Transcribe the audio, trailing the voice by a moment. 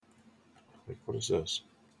Like, what is this?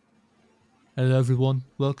 Hello, everyone.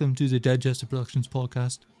 Welcome to the Dead Jester Productions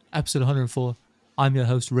podcast, episode 104. I'm your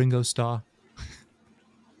host, Ringo Starr.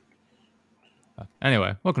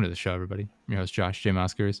 Anyway, welcome to the show, everybody. I'm your host, Josh J.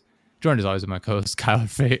 Moskers. Joined as always with my co-host, Kyle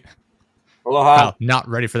Fate. Aloha. Kyle, not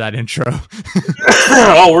ready for that intro.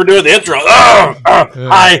 Oh, we're doing the intro.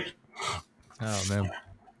 Hi. Oh, man.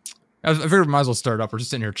 I figured we might as well start up. We're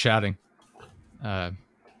just sitting here chatting.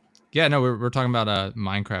 We're talking about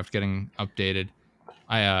Minecraft getting updated.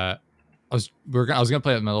 I was gonna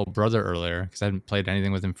play with my little brother earlier because I hadn't played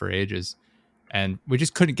anything with him for ages, and we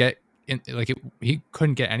just couldn't get in. He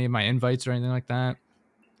couldn't get any of my invites or anything like that.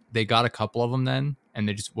 They got a couple of them then, and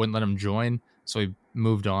they just wouldn't let him join, so we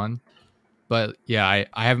moved on. But yeah,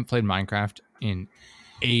 I haven't played Minecraft in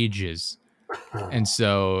ages, and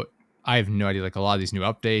so I have no idea. Like a lot of these new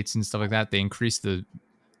updates and stuff like that, they increased the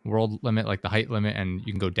world limit, like the height limit, and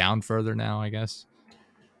you can go down further now, I guess.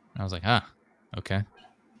 And I was like, okay.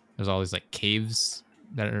 There's all these like caves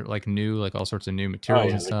that are like new, like all sorts of new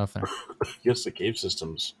materials and stuff. And yes, the cave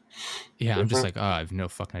systems. Yeah, I'm just like, I have no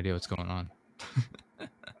fucking idea what's going on. I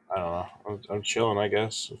don't know. I'm chilling, I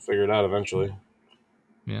guess. We'll figure it out eventually.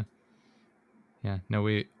 Yeah. No,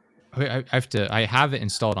 I have it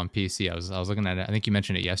installed on PC. I was looking at it. I think you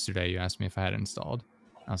mentioned it yesterday. You asked me if I had it installed.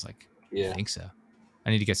 I was like, yeah, I think so. I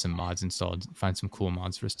need to get some mods installed. Find some cool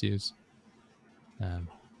mods for us to use.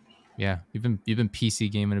 Yeah, you've been PC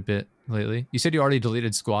gaming a bit lately. You said you already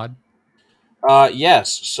deleted Squad.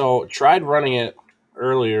 Yes. So tried running it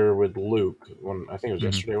earlier with Luke. When I think it was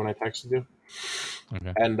yesterday when I texted you.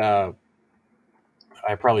 Okay. And I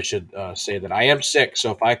probably should say that I am sick. So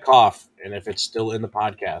if I cough and if it's still in the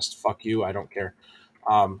podcast, fuck you. I don't care.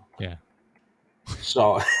 Yeah.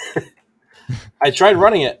 So I tried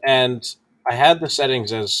running it, and I had the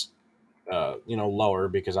settings as lower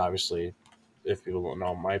because obviously, if people don't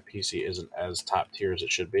know, my PC isn't as top tier as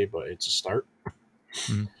it should be, but it's a start.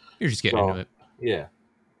 Mm-hmm. You're just getting into it. Yeah.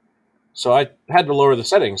 So I had to lower the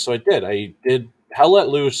settings, so I did. Hell Let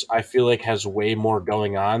Loose, I feel like has way more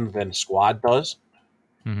going on than Squad does.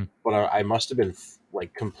 Mm-hmm. But I must have been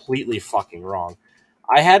like completely fucking wrong.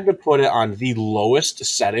 I had to put it on the lowest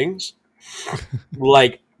settings.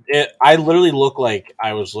 Like I literally look like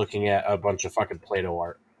I was looking at a bunch of fucking Play-Doh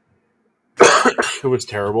art. It was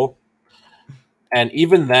terrible. And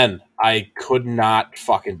even then, I could not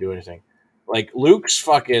fucking do anything. Like Luke's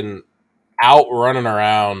fucking out running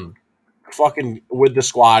around, fucking with the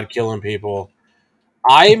squad, killing people.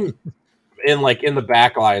 I'm in the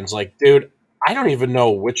back lines, like, dude, I don't even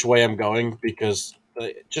know which way I'm going because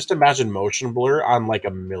just imagine motion blur on like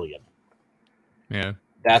 1 million. Yeah.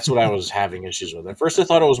 That's what I was having issues with. At first I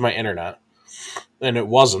thought it was my internet, and it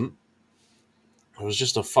wasn't. It was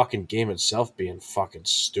just the fucking game itself being fucking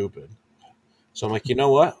stupid. So I'm like, you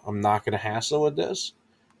know what? I'm not going to hassle with this.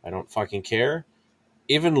 I don't fucking care.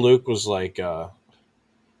 Even Luke was like,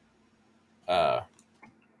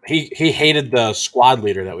 he hated the squad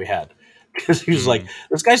leader that we had. Because he was like,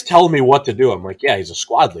 this guy's telling me what to do. I'm like, yeah, he's a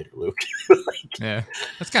squad leader, Luke. Yeah,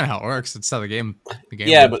 that's kind of how it works. That's how the game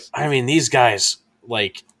yeah, works. But I mean, these guys,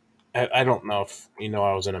 like, I don't know if you know,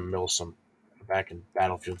 I was in a Milsim back in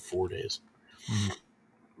Battlefield 4 days. Mm-hmm.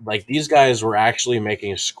 Like, these guys were actually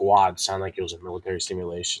making a squad sound like it was a military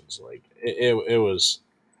simulations. Like, it was.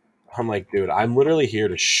 I'm like, dude, I'm literally here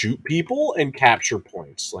to shoot people and capture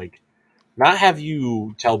points. Like, not have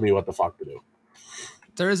you tell me what the fuck to do.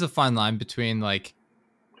 There is a fine line between like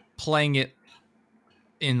playing it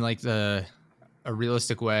in like a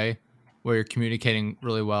realistic way where you're communicating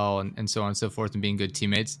really well and so on and so forth and being good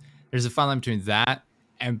teammates. There's a fine line between that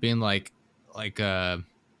and being like what's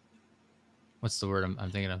the word I'm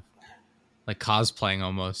thinking of? Like cosplaying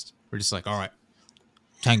almost. We're just like, all right,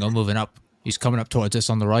 Tango moving up. He's coming up towards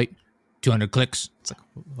us on the right. 200 clicks. It's like,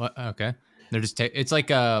 what? Okay. They're just it's like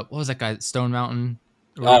what was that guy? Stone Mountain.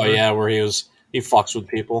 Oh yeah, where he fucks with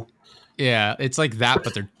people. Yeah, it's like that,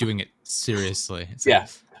 but they're doing it seriously. It's like,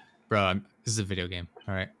 bro, this is a video game.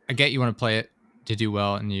 All right, I get you want to play it to do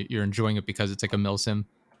well, and you're enjoying it because it's like a milsim.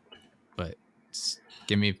 But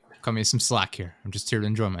cut me some slack here. I'm just here to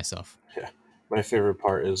enjoy myself. Yeah, my favorite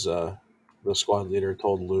part is the squad leader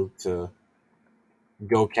told Luke to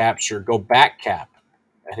go back cap,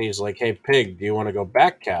 and he's like, "Hey, Pig, do you want to go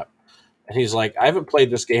back cap?" And he's like, I haven't played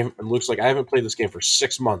this game. And Luke's like, I haven't played this game for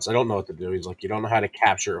 6 months. I don't know what to do. He's like, you don't know how to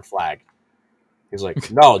capture a flag. He's like,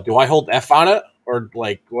 no, do I hold F on it? Or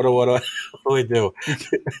like, what do I do?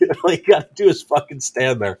 All you got to do is fucking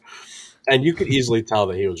stand there. And you could easily tell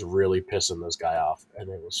that he was really pissing this guy off. And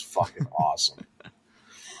it was fucking awesome.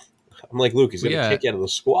 I'm like, Luke, he's going to kick you out of the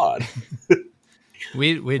squad.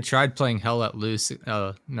 We had tried playing Hell Let Loose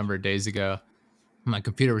a number of days ago. My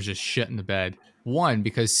computer was just shit in the bed. One,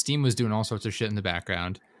 because Steam was doing all sorts of shit in the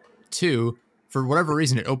background. Two, for whatever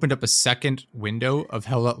reason, it opened up a second window of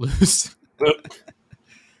Hell Let Loose,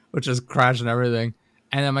 which just crashed and everything.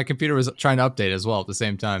 And then my computer was trying to update as well at the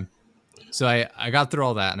same time. So I got through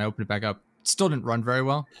all that and I opened it back up. It still didn't run very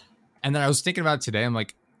well. And then I was thinking about it today. I'm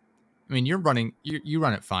like, I mean, you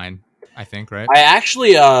run it fine, I think, right? I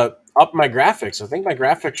actually upped my graphics. I think my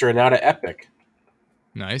graphics are now to epic.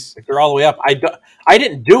 Nice. Like they're all the way up. I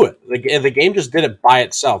didn't do it. The game just did it by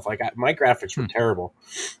itself. Like my graphics were terrible.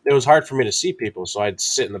 It was hard for me to see people, so I'd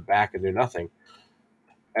sit in the back and do nothing.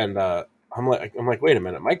 And I'm like, wait a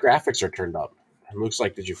minute, my graphics are turned up. It looks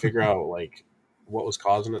like, did you figure out like what was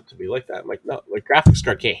causing it to be like that? I'm like, no, like graphics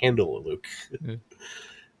card can't handle it, Luke.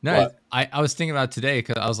 No, I was thinking about it today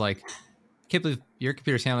because I was like, can't believe your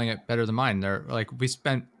computer's handling it better than mine. They're like, we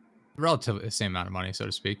spent relatively the same amount of money, so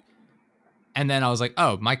to speak. And then I was like,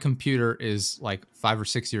 oh, my computer is like 5 or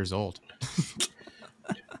 6 years old.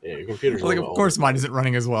 Yeah, your computer's like, of course, mine isn't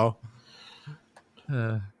running as well.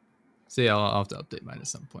 So yeah, I'll have to update mine at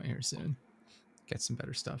some point here soon. Get some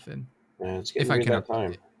better stuff in. Yeah, it's getting if I can that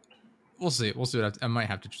time. We'll see. We'll see what I might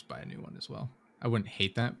have to just buy a new one as well. I wouldn't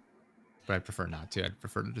hate that, but I'd prefer not to. I'd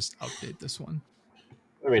prefer to just update this one.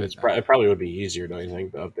 I mean, it probably would be easier, don't you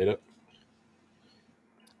think, to update it?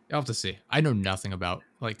 I'll have to see. I know nothing about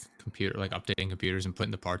like updating computers and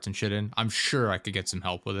putting the parts and shit in. I'm sure I could get some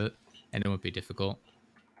help with it, and it wouldn't be difficult.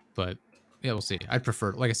 But yeah, we'll see. I'd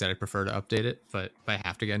prefer, like I said, I'd prefer to update it. But if I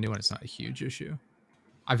have to get a new one, it's not a huge issue.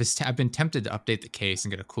 I've been tempted to update the case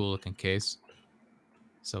and get a cool looking case.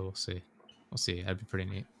 So we'll see. We'll see. That'd be pretty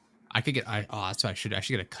neat. I could get. That's what I should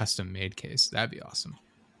get a custom made case. That'd be awesome.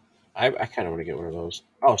 I kind of want to get one of those.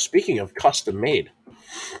 Oh, speaking of custom made.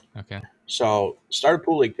 Okay. So, started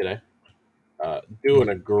Pool League today. Doing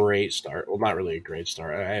a great start. Well, not really a great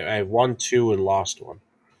start. I won 2 and lost 1.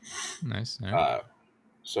 Nice. Right.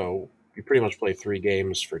 So, you pretty much play 3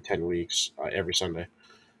 games for 10 weeks every Sunday.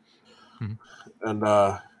 Mm-hmm. And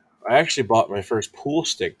I actually bought my first pool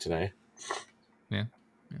stick today. Yeah.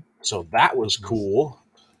 So, that was cool.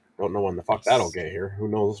 Don't know when the fuck that'll get here. Who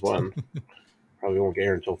knows when. Probably won't get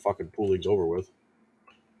here until fucking Pool League's over with.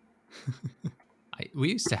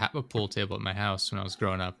 We used to have a pool table at my house when I was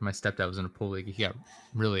growing up. My stepdad was in a pool league. He got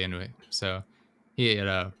really into it. So he had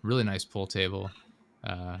a really nice pool table.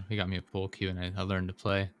 He got me a pool cue, and I learned to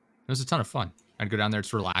play. It was a ton of fun. I'd go down there.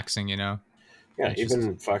 It's relaxing, you know? Yeah,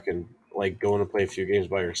 even fucking, like, going to play a few games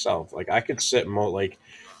by yourself. Like, I could sit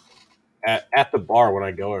at the bar when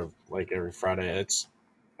I go, like, every Friday.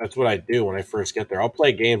 That's what I do when I first get there. I'll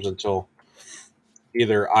play games until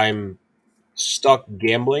either I'm stuck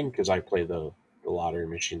gambling, because I play the lottery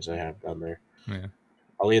machines I have down there. Yeah.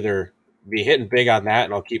 I'll either be hitting big on that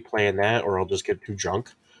and I'll keep playing that, or I'll just get too drunk.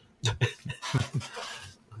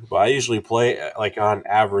 But I usually play, like, on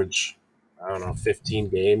average, I don't know, 15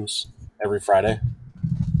 games every Friday.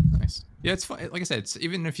 Nice. Yeah, it's fun. Like I said, it's,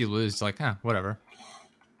 even if you lose, like, whatever.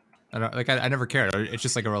 I never cared. It's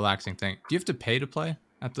just like a relaxing thing. Do you have to pay to play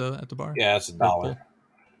at the bar? Yeah, it's $1.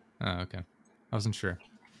 Oh, okay. I wasn't sure.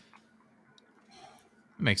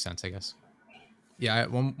 It makes sense, I guess. Yeah,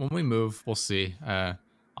 when we move, we'll see.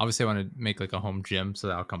 Obviously, I want to make like a home gym, so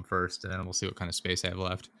that'll come first, and then we'll see what kind of space I have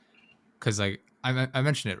left. Because like I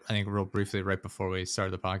mentioned it, I think real briefly right before we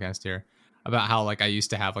started the podcast here, about how like I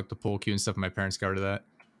used to have like the pool cue and stuff, and my parents got rid of that.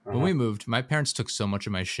 Uh-huh. When we moved, my parents took so much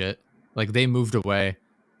of my shit. Like they moved away.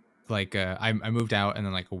 Like I moved out, and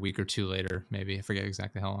then like a week or 2 later, maybe I forget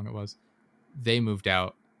exactly how long it was, they moved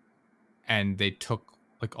out, and they took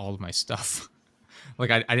like all of my stuff.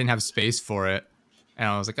 Like I didn't have space for it. And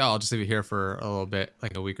I was like, oh, I'll just leave it here for a little bit,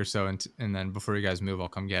 like a week or so. And then before you guys move, I'll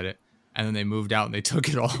come get it. And then they moved out and they took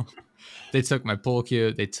it all. They took my pool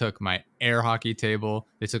cue. They took my air hockey table.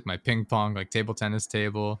 They took my ping pong, like table tennis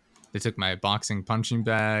table. They took my boxing punching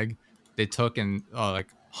bag. They took like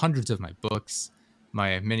hundreds of my books,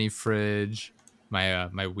 my mini fridge, my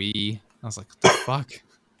Wii. I was like, what the fuck?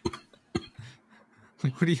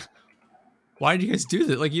 Like, why did you guys do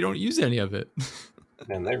that? Like, you don't use any of it.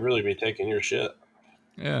 Man, they really be taking your shit.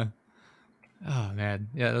 Yeah. Oh man.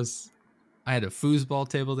 Yeah, I had a foosball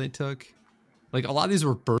table they took. Like a lot of these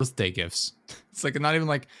were birthday gifts. It's like not even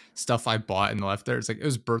like stuff I bought and left there. It's like it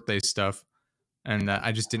was birthday stuff. And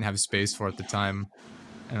I just didn't have space for it at the time.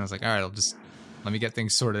 And I was like, all right, let me get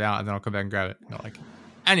things sorted out and then I'll come back and grab it. And like,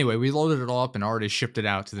 anyway, we loaded it all up and already shipped it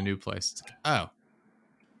out to the new place. It's like, oh.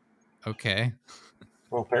 Okay.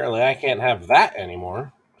 Well, apparently I can't have that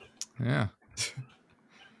anymore. Yeah.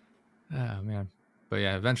 Oh man. But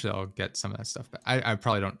yeah, eventually I'll get some of that stuff back. I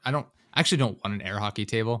probably don't. I actually don't want an air hockey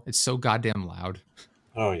table. It's so goddamn loud.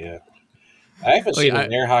 Oh yeah. I haven't Like, seen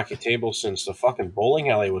an air hockey table since the fucking bowling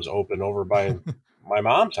alley was open over by my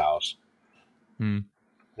mom's house.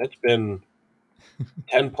 That's been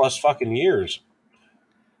 10 plus fucking years.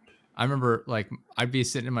 I remember, like, I'd be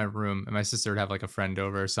sitting in my room and my sister would have like a friend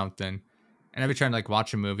over or something, and I'd be trying to like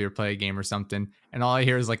watch a movie or play a game or something, and all I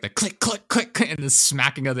hear is like the click, click, click, click, and the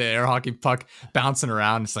smacking of the air hockey puck bouncing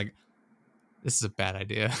around. It's like, this is a bad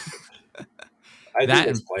idea. That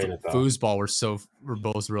and foosball were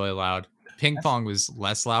both really loud. Ping pong was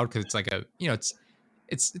less loud because it's like a, it's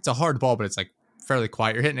a hard ball, but it's like fairly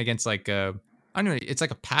quiet. You're hitting against like I don't know, it's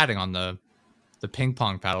like a padding on the ping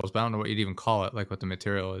pong paddles, but I don't know what you'd even call it, like what the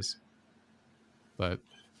material is. But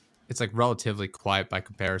it's like relatively quiet by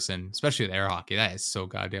comparison, especially with air hockey. That is so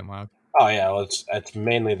goddamn loud. Oh yeah, well, it's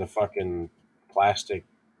mainly the fucking plastic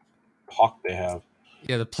puck they have.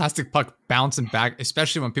 Yeah, the plastic puck bouncing back,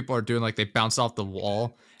 especially when people are doing like they bounce off the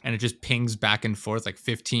wall and it just pings back and forth like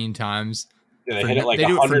 15 times. Yeah, they hit it like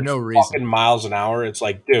 100 fucking miles an hour. It's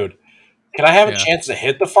like, dude, can I have a chance to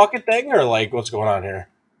hit the fucking thing, or like what's going on here?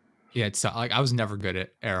 Yeah, it's like I was never good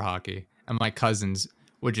at air hockey, and my cousins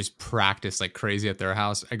would just practice like crazy at their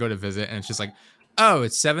house. I go to visit, and it's just like, oh,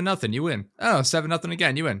 it's 7-0, you win. Oh, 7-0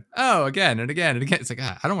 again, you win. Oh, again and again and again. It's like,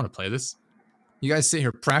 I don't want to play this. You guys sit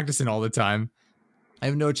here practicing all the time. I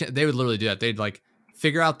have no chance. They would literally do that. They'd like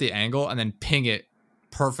figure out the angle and then ping it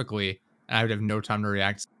perfectly, and I would have no time to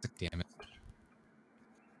react. Like, damn it.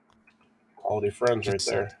 Quality friends right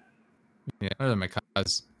there. Yeah, other than my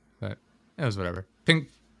cousins, but it was whatever.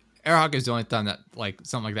 Air hockey is the only time that like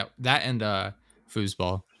something like that and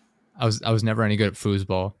foosball. I was never any good at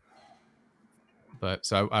foosball, but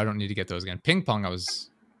so I don't need to get those again. Ping pong I was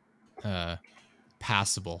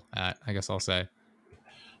passable at, I guess I'll say.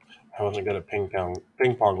 I wasn't good at ping pong,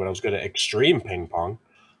 but I was good at extreme ping pong.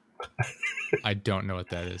 I don't know what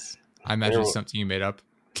that is. I imagine it's something you made up.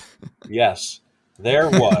 Yes, there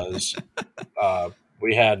was.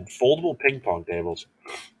 We had foldable ping pong tables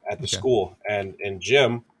at the school, and in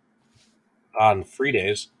gym on free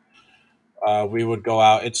days, we would go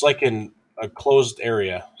out. It's like in a closed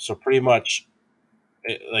area, so pretty much,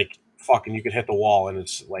 like fucking, you could hit the wall and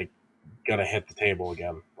it's like gonna hit the table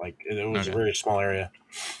again. Like it was a very small area.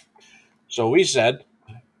 So we said,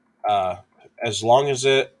 as long as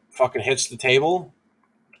it fucking hits the table,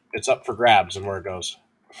 it's up for grabs and where it goes.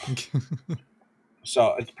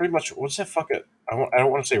 So it's pretty much, what's that fucking, I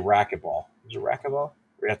don't want to say racquetball. Is it racquetball?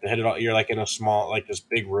 Where you have to hit it all, you're like in a small, like this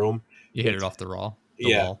big room. You hit it off the roll.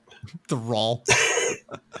 Yeah. The roll.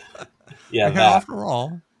 Yeah, that. Off the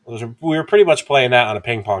roll. We were pretty much playing that on a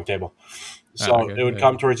ping pong table. So it would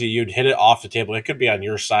come towards you. You'd hit it off the table. It could be on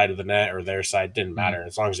your side of the net or their side. Didn't matter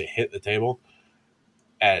as long as it hit the table.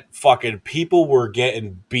 And fucking people were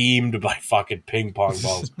getting beamed by fucking ping pong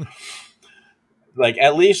balls. Like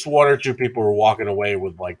at least one or two people were walking away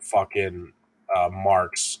with like fucking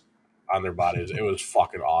marks on their bodies. It was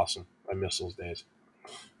fucking awesome. I miss those days.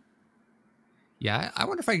 Yeah, I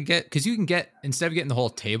wonder if I could get, because you can get, instead of getting the whole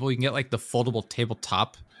table, you can get like the foldable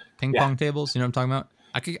tabletop ping pong tables. You know what I'm talking about?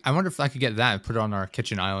 I wonder if I could get that and put it on our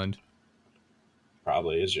kitchen island.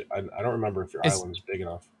 Probably is. I don't remember if your island's big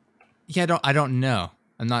enough. Yeah, I don't know.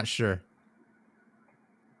 I'm not sure.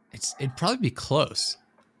 It'd probably be close.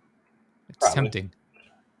 It's tempting.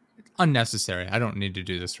 Unnecessary. I don't need to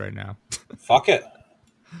do this right now. Fuck it.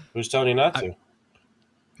 Who's telling you not to?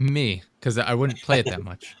 Me, because I wouldn't play it that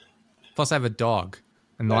much. Plus, I have a dog,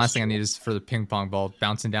 and the last thing I need is for the ping pong ball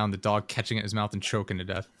bouncing down, the dog catching it in his mouth and choking to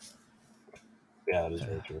death. Yeah, that is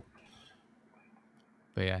very true.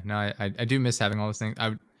 But yeah, no, I do miss having all those things.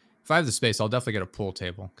 If I have the space, I'll definitely get a pool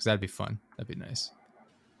table because that'd be fun. That'd be nice.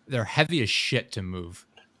 They're heavy as shit to move.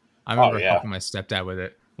 I remember helping my stepdad with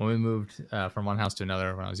it when we moved from one house to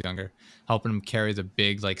another when I was younger, helping him carry the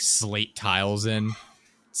big like slate tiles in,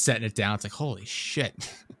 setting it down. It's like, holy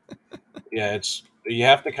shit. Yeah, you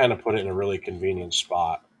have to kind of put it in a really convenient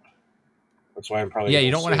spot. That's why I'm probably... Yeah,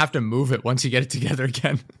 you don't want to have to move it once you get it together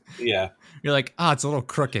again. Yeah. You're like, it's a little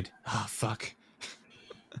crooked. Oh, fuck.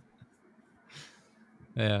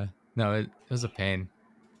 Yeah. No, it was a pain.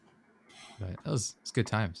 But it was good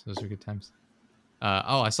times. Those were good times.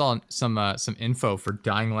 I saw some info for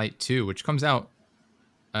Dying Light 2, which comes out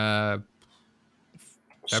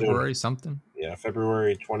February something. Yeah,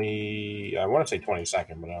 February 20... I want to say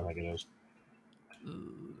 22nd, but I don't think it is.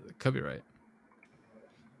 Could be right.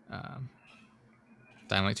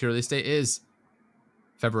 Dying Light 2 release date is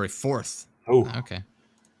February 4th. Oh, okay.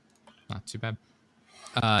 Not too bad.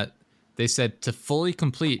 They said to fully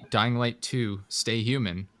complete Dying Light 2 Stay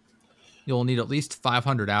Human, you'll need at least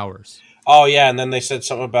 500 hours. Oh, yeah, and then they said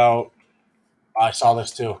something about I saw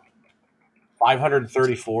this too.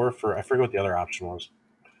 534 for, I forget what the other option was.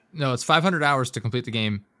 No, it's 500 hours to complete the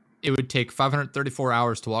game. It would take 534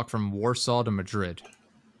 hours to walk from Warsaw to Madrid,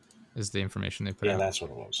 is the information they put out. Yeah, that's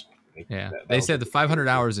what it was. Yeah, they said the 500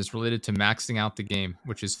 hours is related to maxing out the game,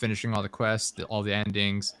 which is finishing all the quests, all the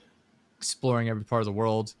endings, exploring every part of the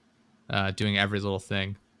world, doing every little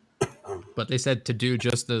thing. But they said to do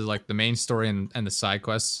just the main story and the side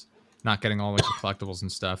quests, not getting all the collectibles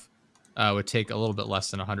and stuff, would take a little bit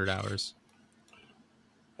less than 100 hours.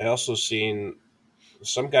 I also seen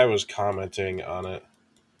some guy was commenting on it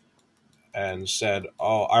and said,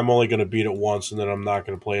 "Oh, I'm only going to beat it once and then I'm not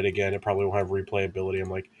going to play it again. It probably won't have replayability." I'm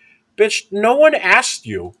like, "Bitch, no one asked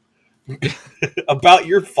you about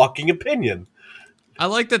your fucking opinion." I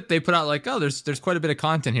like that they put out like, oh, there's quite a bit of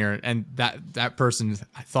content here, and that person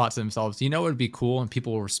thought to themselves, you know, what would be cool and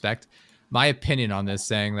people will respect my opinion on this,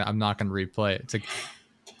 saying that I'm not going to replay it. It's like,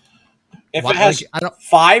 if it has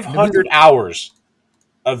 500 hours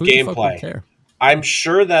of who the fuck would gameplay, care? I'm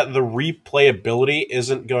sure that the replayability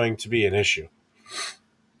isn't going to be an issue.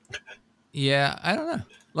 Yeah, I don't know.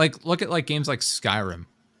 Like, look at like games like Skyrim,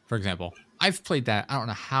 for example. I've played that I don't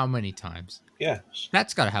know how many times. Yeah.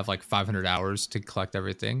 That's got to have like 500 hours to collect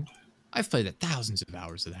everything. I've played it thousands of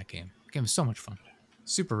hours of that game. The game is so much fun.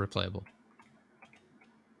 Super replayable.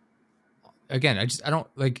 Again, I don't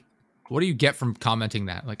like, what do you get from commenting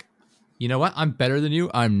that? Like, you know what? I'm better than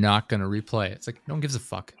you. I'm not going to replay it. It's like, no one gives a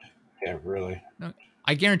fuck. Yeah, really. No,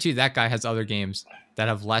 I guarantee you that guy has other games that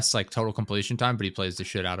have less like total completion time, but he plays the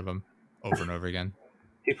shit out of them over and over again.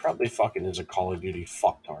 He probably fucking is a Call of Duty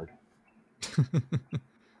fucktard.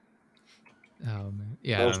 Oh man,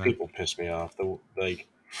 yeah. Those people piss me off. Like,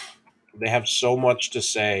 they have so much to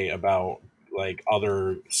say about like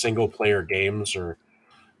other single player games or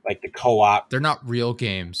like the co-op. They're not real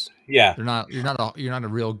games. Yeah, they're not. You're not a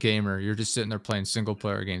real gamer. You're just sitting there playing single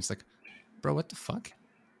player games. Like, bro, what the fuck?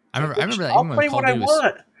 I remember that I'll even play when Call of Duty was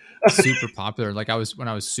want. super popular. Like when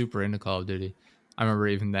I was super into Call of Duty. I remember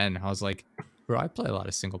even then I was like, bro, I play a lot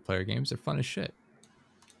of single player games. They're fun as shit.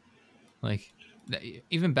 Like,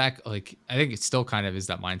 even back, like, I think it still kind of is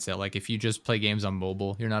that mindset. Like, if you just play games on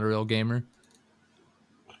mobile, you're not a real gamer.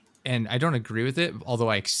 And I don't agree with it,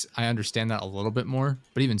 although I understand that a little bit more.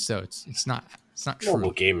 But even so, it's not true.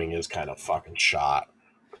 Mobile gaming is kind of fucking shot.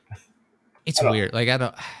 It's weird. Like, I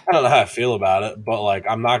don't know how I feel about it, but like,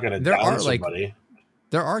 I'm not gonna down somebody. Like,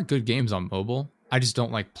 there are good games on mobile. I just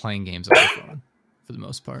don't like playing games on the phone for the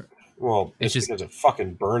most part. Well, it's just because it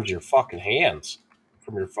fucking burns your fucking hands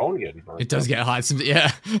from your phone getting burned. It does get hot.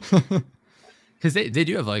 Yeah. Because they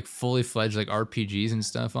do have like fully fledged like RPGs and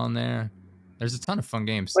stuff on there. There's a ton of fun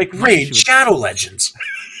games. Like Raid Shadow Legends.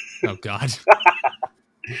 Oh, God.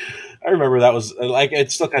 I remember that was like,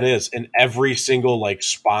 it still kind of is in every single like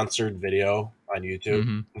sponsored video on YouTube.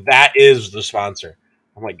 Mm-hmm. That is the sponsor.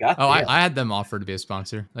 I'm like, God. Oh, I had them offered to be a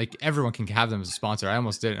sponsor. Like, everyone can have them as a sponsor. I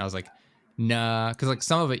almost did it. And I was like, nah. Because like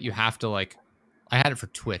some of it you have to like, I had it for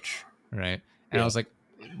Twitch, right? And I was like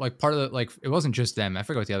part of the, like, it wasn't just them. I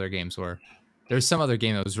forget what the other games were. There's some other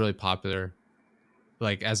game that was really popular,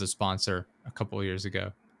 like as a sponsor a couple of years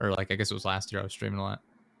ago, or like, I guess it was last year. I was streaming a lot.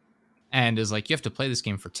 And it was like, you have to play this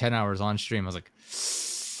game for 10 hours on stream. I was like,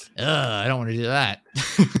 I don't want to do that.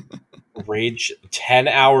 Rage 10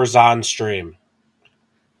 hours on stream.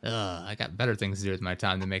 I got better things to do with my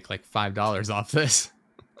time to make like $5 off this.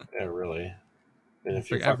 Yeah, really. And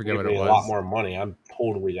if I forget what it was. A lot more money, I'm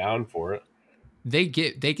totally down for it. They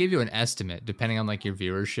give you an estimate depending on like your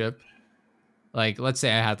viewership. Like, let's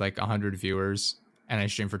say I had like 100 viewers and I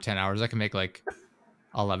stream for 10 hours, I can make like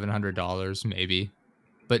 $1,100 maybe.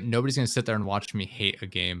 But nobody's gonna sit there and watch me hate a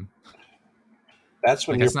game. That's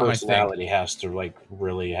when your personality has to like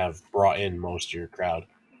really have brought in most of your crowd.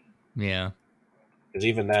 Yeah. Because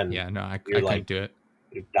even then, yeah, no, I couldn't do it.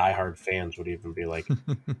 Your diehard fans would even be like,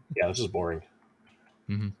 "Yeah, this is boring."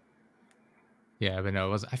 Mm-hmm. Yeah, but no, it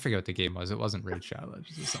wasn't. I forget what the game was. It wasn't Raid Shadow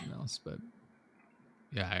Legends, it was something else. But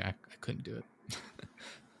yeah, I couldn't do it.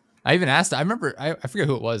 I even asked. I remember. I forget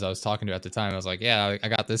who it was I was talking to at the time. I was like, "Yeah, I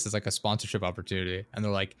got this as like a sponsorship opportunity," and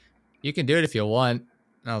they're like, "You can do it if you want."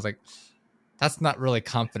 And I was like, "That's not really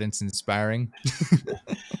confidence inspiring."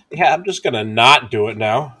 Yeah, I'm just gonna not do it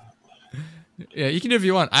now. Yeah, you can do it if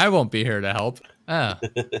you want. I won't be here to help. Oh.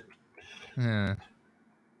 Yeah.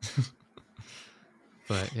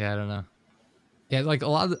 But yeah, I don't know. Yeah, like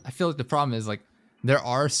I feel like the problem is like there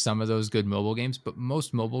are some of those good mobile games, but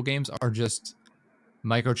most mobile games are just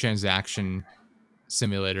microtransaction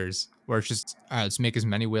simulators where it's just, all right, let's make as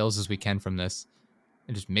many whales as we can from this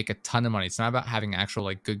and just make a ton of money. It's not about having actual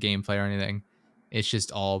like good gameplay or anything. It's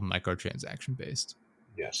just all microtransaction based.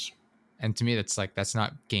 Yes. And to me, that's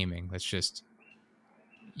not gaming. That's just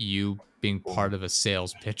you being part of a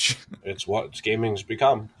sales pitch. It's what gaming's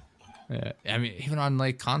become. Yeah. I mean, even on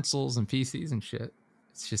like consoles and PCs and shit,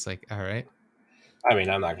 it's just like, all right. I mean,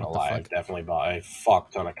 I'm not gonna What the lie. fuck? I've definitely bought a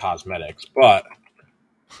fuck ton of cosmetics, but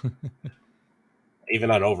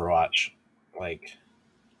even on Overwatch, like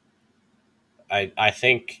I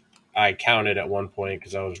think I counted at one point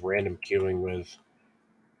because I was random queuing with.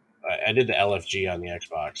 I did the LFG on the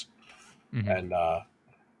Xbox, Mhm.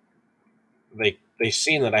 and they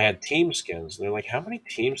seen that I had team skins. They're like, "How many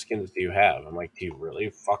team skins do you have?" I'm like, "Do you really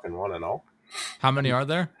fucking want to know?" How many are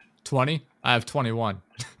there? 20? I have 21.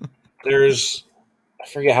 There's I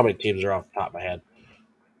forget how many teams are off the top of my head.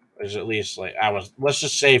 There's at least let's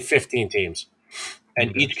just say 15 teams,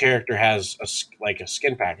 and Okay. each character has a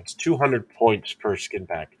skin pack. It's 200 points per skin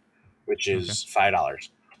pack, which Okay. is $5.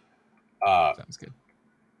 Uh, Sounds good.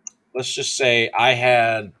 let's just say I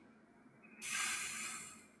had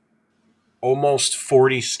almost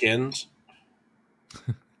 40 skins.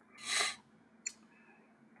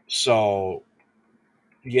 So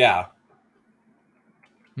yeah,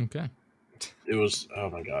 Okay. it was. Oh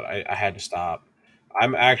my god, I had to stop.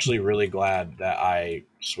 I'm actually really glad that I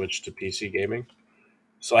switched to PC gaming,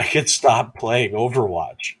 so I could stop playing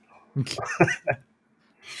Overwatch.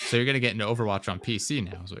 So you're gonna get into Overwatch on PC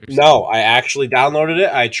now, is what you're saying? No, I actually downloaded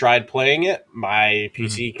it. I tried playing it. My Mhm.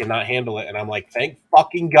 PC cannot handle it, and I'm like, thank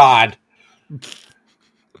fucking god.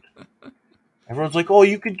 Everyone's like, oh,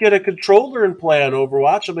 you could get a controller and play on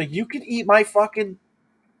Overwatch. I'm like, you could eat my fucking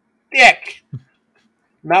dick.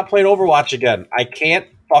 Not playing Overwatch again. I can't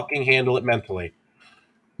fucking handle it mentally.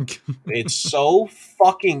 It's so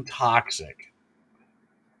fucking toxic.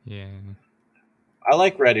 Yeah. I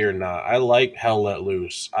like Ready or Not. I like Hell Let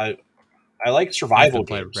Loose. I like I survival haven't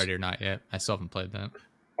played games. Ready or Not yet. I still haven't played that.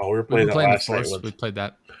 Oh, we were We've playing been that playing The last night Force. with. We played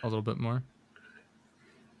that a little bit more.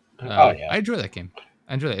 Oh yeah. I enjoy that game.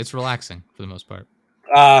 I enjoy that. It's relaxing for the most part.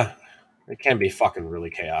 It can be fucking really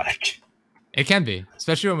chaotic. It can be,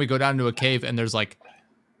 especially when we go down to a cave and there's like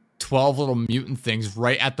 12 little mutant things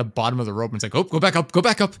right at the bottom of the rope. And it's like, oh, go back up, go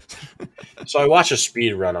back up. So I watched a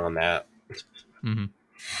speed run on that. Mm-hmm.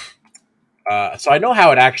 So I know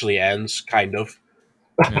how it actually ends, kind of.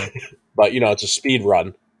 Yeah. But it's a speed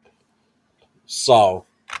run. So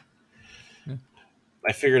Yeah.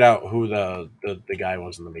 I figured out who the guy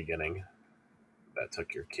was in the beginning that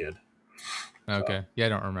took your kid. Okay. Yeah, I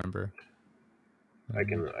don't remember. I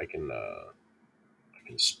can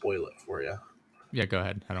spoil it for you. Yeah, go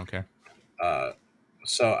ahead. I don't care.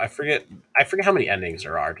 So I forget how many endings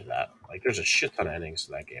there are to that. Like, there's a shit ton of endings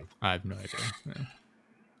to that game. I have no idea. Yeah.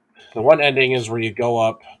 The one ending is where you go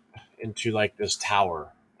up into like this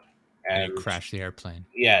tower, And and you crash the airplane.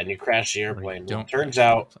 Yeah, and you crash the Or you airplane. Well, don't it turns crash the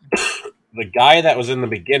out airplane. the guy that was in the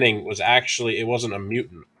beginning was actually it wasn't a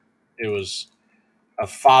mutant. It was a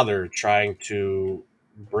father trying to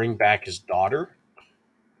bring back his daughter,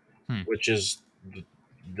 which is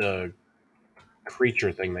the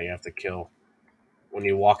creature thing that you have to kill. When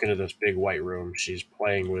you walk into this big white room, she's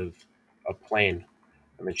playing with a plane,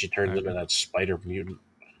 and then she turns into that spider mutant.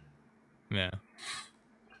 Yeah.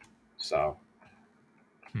 So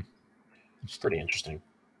it's pretty interesting.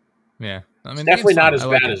 Yeah. I mean, It's definitely not as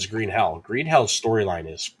like bad as Green Hell. Green Hell's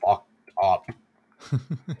storyline is fucked up.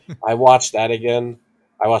 I watched that again.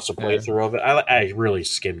 I watched a playthrough of it. I really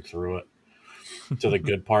skimmed through it to the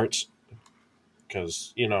good parts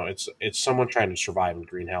because it's someone trying to survive in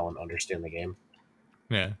Green Hell and understand the game.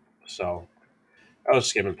 Yeah. So I was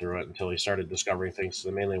skimming through it until he started discovering things. So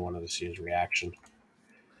I mainly wanted to see his reaction.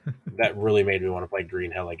 That really made me want to play Green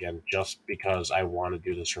Hell again, just because I want to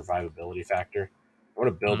do the survivability factor. I want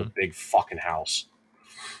to build a big fucking house,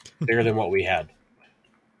 bigger than what we had.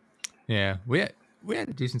 Yeah, we had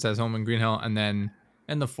a decent sized home in Green Hill, and then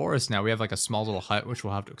in the forest now we have like a small little hut, which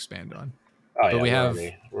we'll have to expand on. Oh yeah,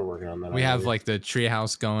 we're working on that. We have like the tree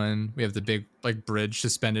house going. We have the big like bridge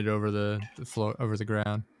suspended over the floor, over the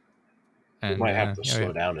ground. And we might have to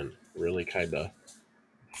slow down and really kind of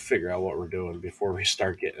figure out what we're doing before we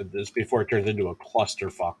start getting this, before it turns into a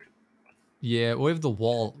clusterfuck. Yeah, we have the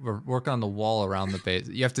wall. We're working on the wall around the base.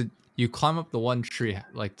 You climb up the one tree,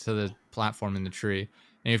 like to the platform in the tree, and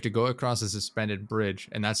you have to go across a suspended bridge,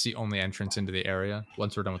 and that's the only entrance into the area.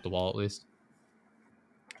 Once we're done with the wall, at least.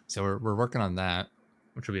 So we're working on that,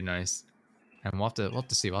 which will be nice, and we'll have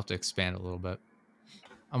to see. We'll have to expand a little bit.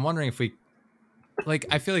 I'm wondering if we, like,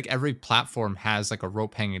 I feel like every platform has like a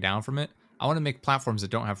rope hanging down from it. I want to make platforms that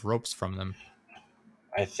don't have ropes from them.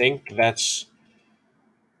 I think that's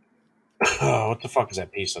what the fuck is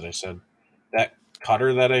that piece that I said? That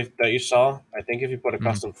cutter that you saw. I think if you put a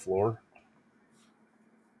custom floor,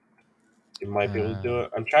 You might be able to do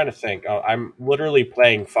it. I'm trying to think. Oh, I'm literally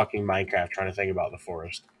playing fucking Minecraft trying to think about the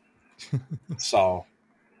forest. So,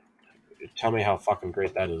 tell me how fucking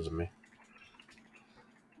great that is of me.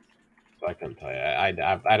 So I couldn't tell you. I'd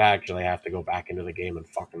actually have to go back into the game and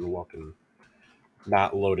fucking look and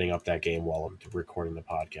not loading up that game while I'm recording the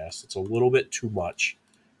podcast. It's a little bit too much.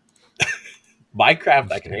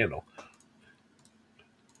 Minecraft I can handle.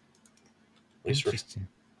 Interesting.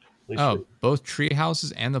 Both tree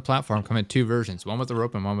houses and the platform come in 2 versions, one with the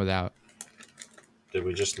rope and one without. Did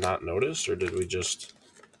we just not notice, or did we just...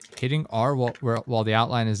 Hitting R while the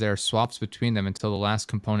outline is there swaps between them until the last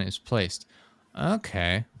component is placed.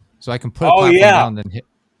 Okay. So I can put a platform down, then hit...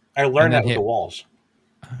 I learned that with the walls.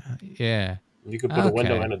 Yeah. You could put a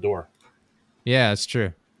window and a door. Yeah, that's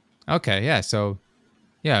true. Okay, yeah, so...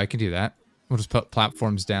 Yeah, I can do that. We'll just put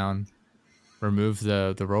platforms down, remove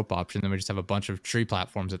the rope option, then we just have a bunch of tree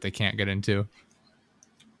platforms that they can't get into.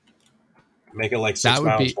 Make it like 6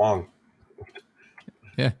 miles long.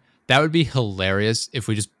 Yeah, that would be hilarious if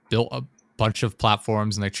we just built a bunch of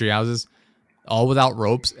platforms and like tree houses, all without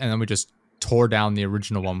ropes, and then we just tore down the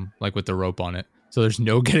original one like with the rope on it. So there's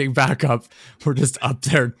no getting back up. We're just up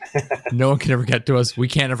there. No one can ever get to us. We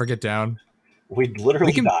can't ever get down. We'd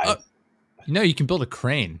literally die. No, you can build a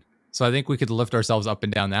crane. So I think we could lift ourselves up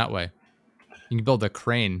and down that way. You can build a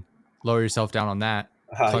crane, lower yourself down on that,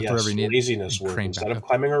 collect whatever you need. Laziness work. Instead of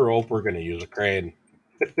climbing a rope, we're going to use a crane.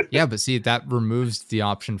 Yeah, but see, that removes the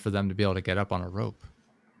option for them to be able to get up on a rope.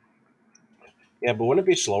 Yeah, but wouldn't it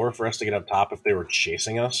be slower for us to get up top if they were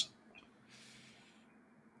chasing us?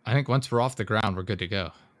 I think once we're off the ground, we're good to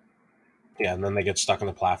go. Yeah, and then they get stuck on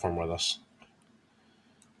the platform with us.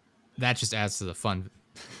 That just adds to the fun.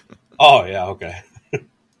 Oh, yeah, okay.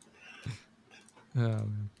 Yeah,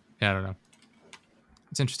 I don't know.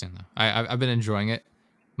 It's interesting, though. I've been enjoying it.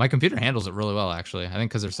 My computer handles it really well, actually. I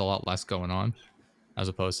think because there's a lot less going on, as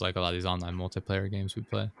opposed to like a lot of these online multiplayer games we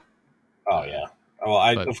play. Oh, yeah.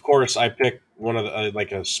 Well, of course, I picked one of the,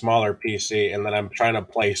 like a smaller PC, and then I'm trying to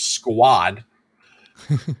play Squad.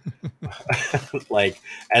 Like,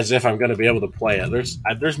 as if I'm going to be able to play it.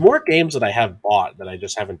 There's more games that I have bought that I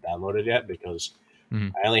just haven't downloaded yet because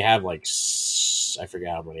I only have like, I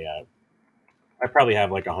forget how many I probably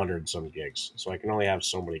have like 100 some gigs, so I can only have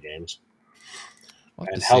so many games.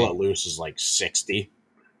 And Hell Let Loose is like 60.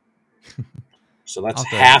 So that's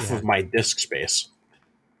half of my disk space.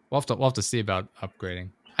 We'll have to see about upgrading.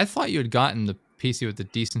 I thought you had gotten the PC with the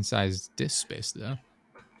decent sized disk space though.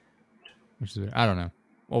 Which is, I don't know.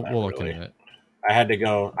 We'll look into it. I had to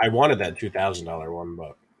go. I wanted that $2,000 one,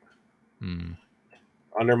 but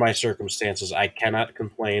under my circumstances, I cannot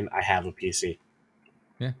complain. I have a PC.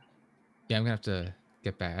 Yeah. Yeah, I'm gonna have to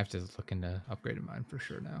get back. I have to look into upgrading mine for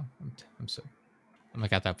sure now. I'm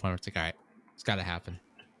like at that point where it's like, all right, it's got to happen.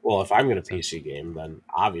 Well, if I'm gonna PC game, then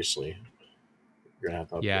obviously you're gonna have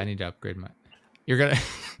to upgrade. Yeah, I need to upgrade mine. You're gonna.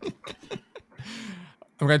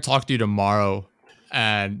 I'm gonna talk to you tomorrow,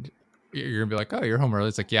 and you're gonna be like, "Oh, you're home early."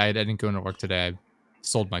 It's like, yeah, I didn't go into work today. I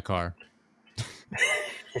sold my car.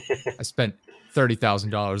 I spent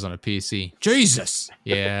 $30,000 on a PC. Jesus.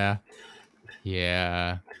 Yeah.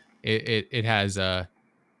 It has 80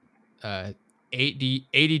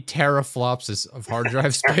 teraflops of hard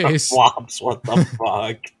drive space. Teraflops, what the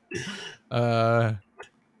fuck?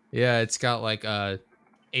 Yeah, it's got like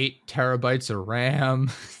 8 terabytes of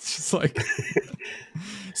RAM. It's just like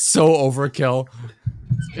so overkill.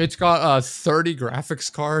 It's got 30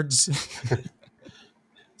 graphics cards.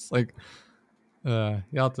 It's like yeah,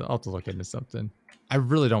 I'll have to look into something. I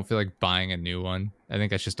really don't feel like buying a new one. I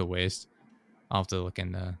think that's just a waste. I'll have to look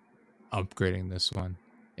into upgrading this one.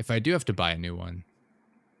 If I do have to buy a new one,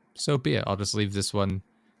 so be it. I'll just leave this one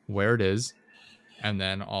where it is, and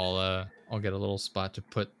then I'll get a little spot to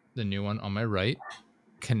put the new one on my right.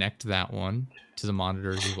 Connect that one to the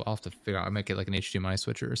monitors as well. I'll have to figure out. I might get like an HDMI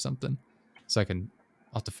switcher or something, so I can.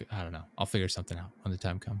 I don't know. I'll figure something out when the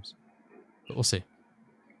time comes. But we'll see.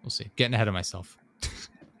 Getting ahead of myself.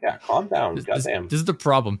 Yeah, calm down. Goddamn. This is the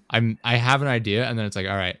problem. I have an idea, and then it's like,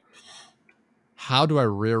 all right, how do I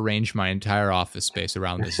rearrange my entire office space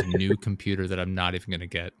around this new computer that I'm not even going to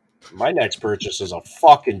get? My next purchase is a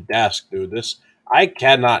fucking desk, dude. I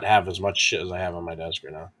cannot have as much shit as I have on my desk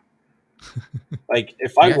right now. Like,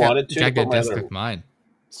 if I wanted to, I get a desk like mine.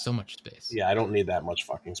 So much space. Yeah, I don't need that much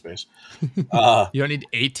fucking space. You don't need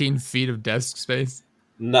 18 feet of desk space?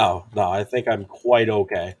 No, I think I'm quite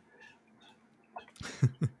okay.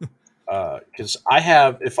 Because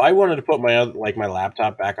if I wanted to put my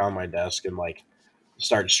laptop back on my desk and like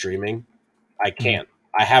start streaming, I can't.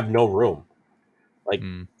 I have no room. Like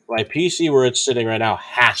My PC where it's sitting right now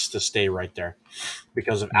has to stay right there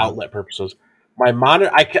because of outlet purposes. My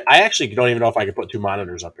monitor, I actually don't even know if I could put 2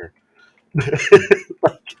 monitors up here.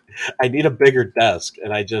 Like, I need a bigger desk,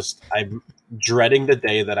 and I'm dreading the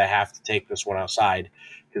day that I have to take this one outside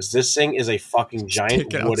because this thing is a fucking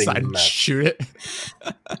giant Take it wooden outside and mess. shoot it.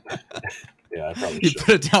 Yeah, I probably You should.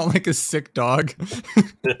 put it down like a sick dog.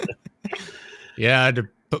 Yeah, I had to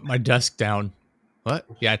put my desk down. What?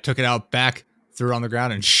 Yeah, I took it out back, threw it on the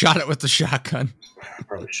ground, and shot it with the shotgun. I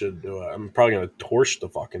probably should do it. I'm probably gonna torch the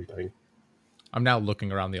fucking thing. I'm now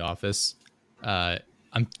looking around the office.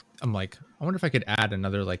 I'm like, I wonder if I could add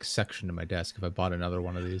another like section to my desk if I bought another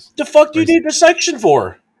one of these. The fuck do you need the section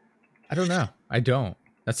for? I don't know. I don't.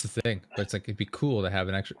 That's the thing. But it's like it'd be cool to have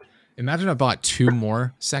an extra. Imagine I bought 2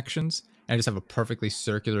 more sections and I just have a perfectly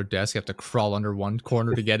circular desk. You have to crawl under one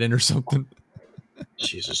corner to get in or something.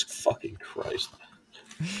 Jesus fucking Christ!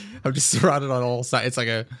 I'm just surrounded on all sides. It's like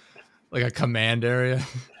a command area.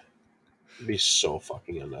 It'd be so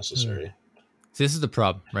fucking unnecessary. See, this is the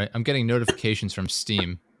problem, right? I'm getting notifications from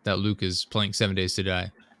Steam that Luke is playing 7 Days to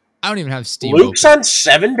Die. I don't even have Steam. Luke's open. on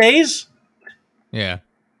 7 days? Yeah.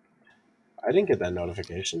 I didn't get that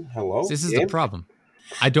notification. Hello? This is game? the problem.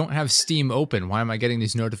 I don't have Steam open. Why am I getting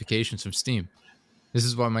these notifications from Steam? This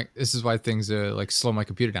is why things like slow my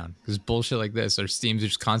computer down. Because bullshit like this or Steam's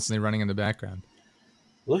just constantly running in the background.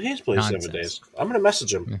 Luke, he's playing Nonsense. 7 days. I'm going to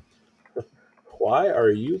message him. Yeah. Why are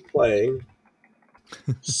you playing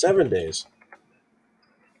 7 days?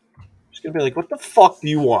 He's going to be like, what the fuck do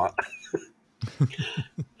you want?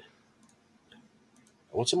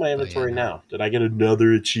 What's in my inventory now? Did I get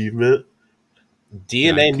another achievement?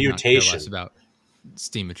 DNA mutation. Less about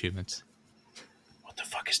Steam achievements. What the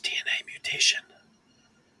fuck is DNA mutation?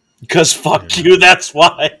 Because fuck you, that's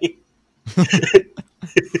why. I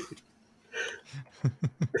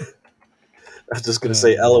was just going to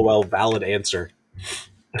say LOL, valid answer.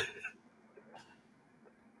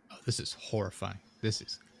 Oh, this is horrifying. This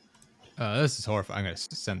is horrifying. I'm going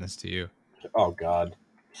to send this to you. Oh, God.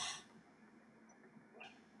 All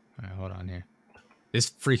right, hold on here. This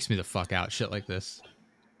freaks me the fuck out. Shit like this.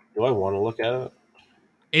 Do I want to look at it?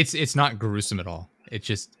 It's not gruesome at all. It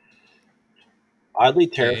just oddly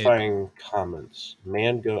terrifying comments.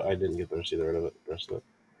 Mango. I didn't get the rest of it.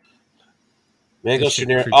 Mango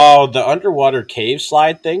near. Oh, the underwater cave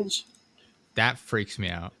slide things. That freaks me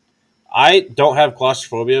out. I don't have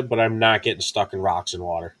claustrophobia, but I'm not getting stuck in rocks and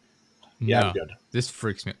water. Yeah, no, I'm good. This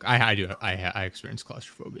freaks me. I do. I experience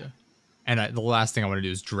claustrophobia. And the last thing I want to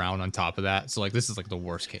do is drown on top of that. So, like, this is, like, the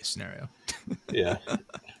worst case scenario. Yeah.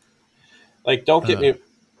 Like, don't get me...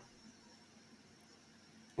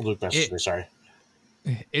 Luke messaged me, sorry.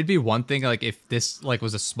 It'd be one thing, like, if this, like,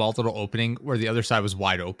 was a small little opening where the other side was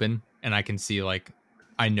wide open, and I can see, like,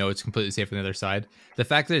 I know it's completely safe on the other side. The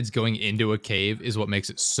fact that it's going into a cave is what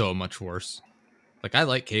makes it so much worse. Like, I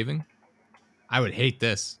like caving. I would hate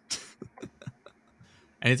this.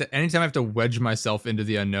 And anytime I have to wedge myself into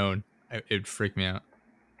the unknown, it'd freak me out.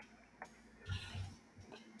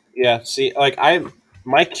 Yeah, see, like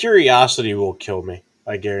my curiosity will kill me.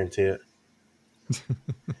 I guarantee it.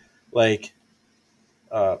 Like,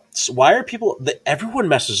 so why are people? Everyone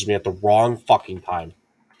messages me at the wrong fucking time.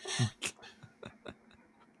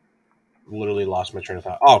 Literally lost my train of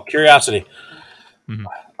thought. Oh, curiosity.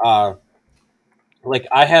 Mm-hmm. Like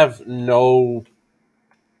I have no.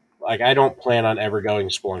 Like I don't plan on ever going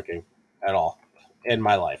spelunking at all in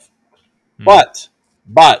my life. But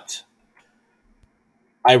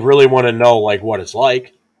I really want to know like what it's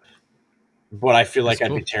like. But I feel like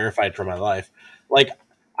I'd be terrified for my life. Like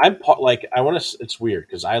I want to. It's weird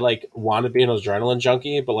because I like want to be an adrenaline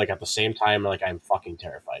junkie, but like at the same time, like I'm fucking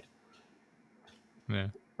terrified. Yeah.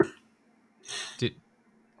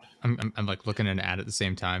 I'm like looking at an ad at the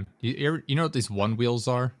same time. You know what these one wheels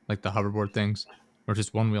are? Like the hoverboard things, or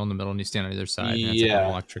just one wheel in the middle and you stand on either side. And it's like an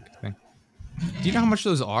electric thing. Do you know how much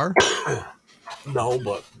those are? No,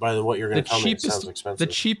 but by what you're going to tell me, it sounds expensive.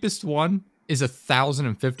 The cheapest one is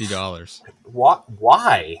 $1,050. What?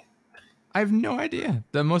 Why? I have no idea.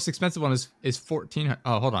 The most expensive one is $1,400.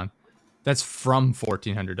 Oh, hold on, that's from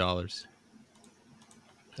 $1,400.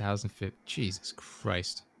 $1,050. Jesus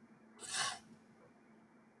Christ,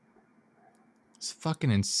 it's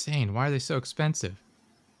fucking insane. Why are they so expensive?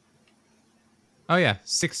 Oh yeah,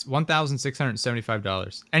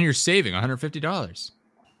 $1,675, and you're saving $150.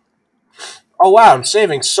 Oh wow, I'm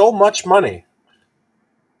saving so much money.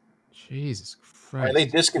 Jesus Christ. Are they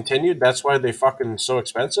discontinued? That's why they fucking so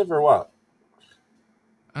expensive, or what?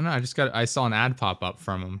 I don't know. I saw an ad pop up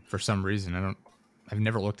from them for some reason. I've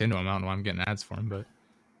never looked into them. I don't know why I'm getting ads for them, but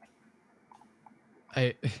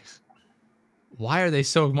Why are they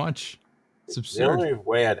so much? It's The absurd. only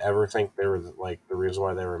way I'd ever think they were like the reason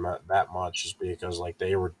why they were that much is because like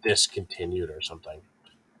they were discontinued or something.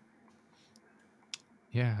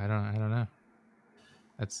 Yeah, I don't know.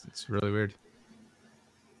 It's really weird.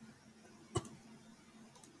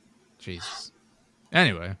 Jesus.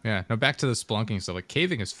 Anyway, yeah. No, back to the spelunking stuff. Like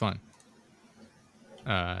caving is fun.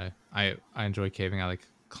 I enjoy caving. I like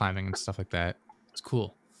climbing and stuff like that. It's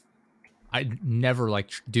cool. I never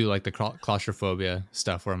like do like the claustrophobia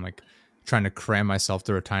stuff where I'm like trying to cram myself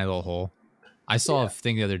through a tiny little hole. I saw a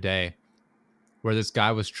thing the other day where this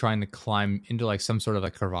guy was trying to climb into like some sort of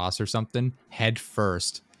like crevasse or something head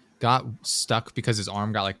first, got stuck because his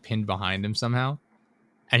arm got like pinned behind him somehow,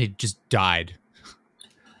 and he just died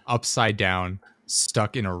upside down,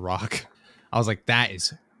 stuck in a rock. I was like, that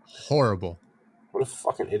is horrible. What a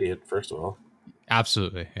fucking idiot! First of all,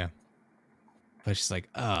 Absolutely, yeah. But it's just like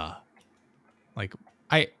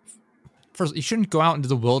first you shouldn't go out into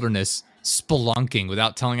the wilderness spelunking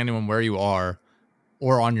without telling anyone where you are,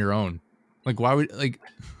 or on your own. Like, why would I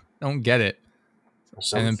don't get it.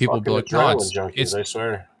 some And then people be fucking like, no, adrenaline junkies. it's I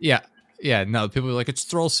swear. yeah. No, people be like, it's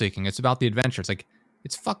thrill seeking. It's about the adventure. It's like,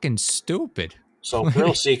 it's fucking stupid. So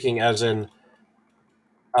thrill seeking, as in,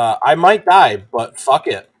 I might die, but fuck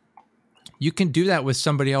it. You can do that with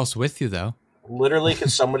somebody else with you, though. Literally,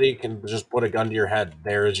 because somebody can just put a gun to your head.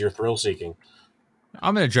 There is your thrill seeking.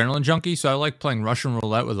 I'm an adrenaline junkie, so I like playing Russian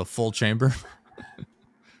roulette with a full chamber.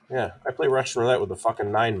 Yeah, I play Russian roulette with a fucking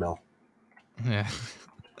 9mm. Yeah.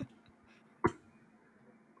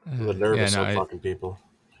 The nervous Yeah, no, fucking people.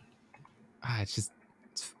 It's just,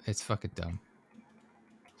 it's fucking dumb.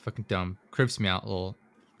 Fucking dumb. Creeps me out a little.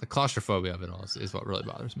 The claustrophobia of it all is what really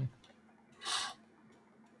bothers me.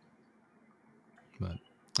 But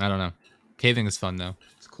I don't know. Caving is fun though.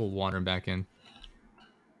 It's cool wandering back in.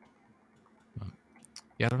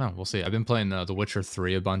 Yeah, I don't know. We'll see. I've been playing The Witcher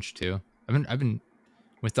 3 a bunch too. I've been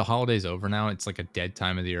with the holidays over now. It's like a dead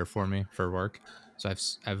time of the year for me for work, so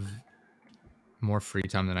I've more free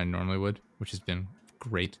time than I normally would, which has been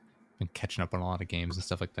great. Been catching up on a lot of games and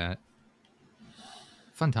stuff like that.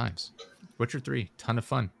 Fun times. Witcher 3, ton of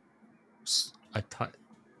fun.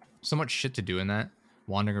 So much shit to do in that.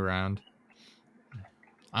 Wandering around.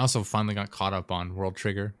 I also finally got caught up on World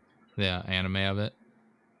Trigger, the anime of it.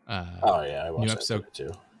 Oh yeah, I watched new that episode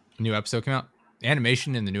too. New episode came out. The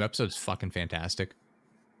animation in the new episode is fucking fantastic.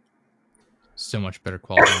 So much better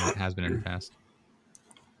quality than it has been in the past.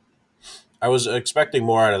 I was expecting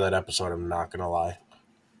more out of that episode. I'm not gonna lie.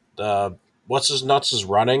 What's his nuts is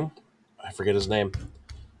running. I forget his name.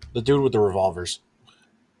 The dude with the revolvers.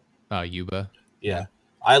 Yuba. Yeah,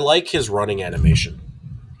 I like his running animation.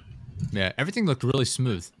 Yeah, everything looked really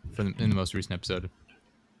smooth in the most recent episode.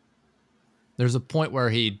 There's a point where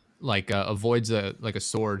he avoids a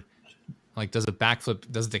sword, like does a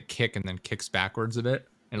backflip, does the kick, and then kicks backwards a bit,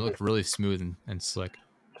 and it looked really smooth and slick.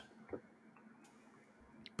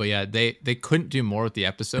 But yeah, they couldn't do more with the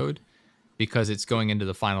episode because it's going into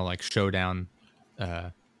the final like showdown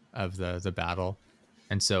of the battle,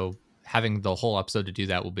 and so having the whole episode to do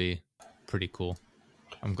that will be pretty cool.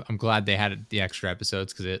 I'm glad they had the extra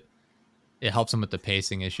episodes because it helps them with the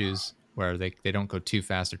pacing issues where they don't go too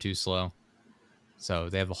fast or too slow. So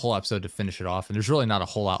they have a whole episode to finish it off, and there's really not a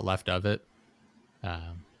whole lot left of it. So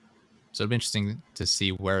it'll be interesting to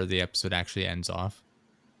see where the episode actually ends off.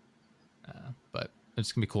 But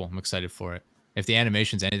it's going to be cool. I'm excited for it. If the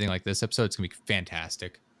animation's anything like this episode, it's going to be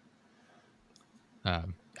fantastic.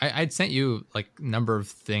 I'd sent you like a number of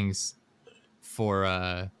things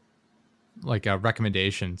for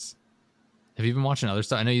recommendations. Have you been watching other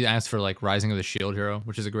stuff? I know you asked for like Rising of the Shield Hero,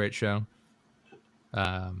 which is a great show.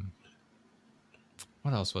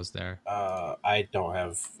 What else was there? I don't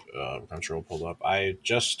have Crunchyroll pulled up. I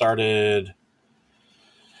just started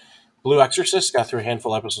Blue Exorcist. Got through a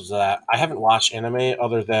handful of episodes of that. I haven't watched anime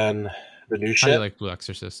other than the new shit. How do you like Blue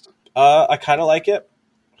Exorcist? I kind of like it.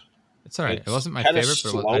 It's alright. It wasn't my kinda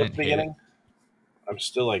favorite, but I didn't hate it. I'm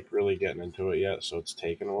still like really getting into it yet, so it's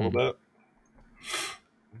taken a little bit.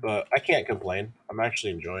 But I can't complain. I'm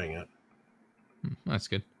actually enjoying it. That's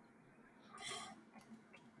good.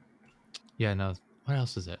 Yeah, no. What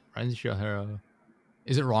else is it? Rising of the Shield Hero.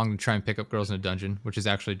 Is it wrong to try and pick up girls in a dungeon, which is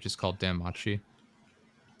actually just called Danmachi?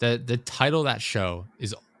 The title of that show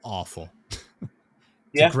is awful.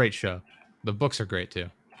 It's a great show. The books are great too.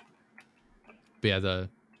 But yeah, the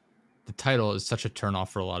title is such a turnoff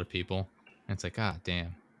for a lot of people. And it's like,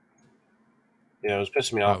 damn. Yeah, it was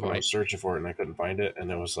pissing me off when I was searching for it and I couldn't find it, and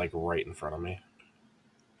it was like right in front of me.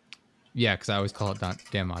 Yeah, because I always call it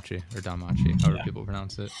Danmachi or Danmachi, however people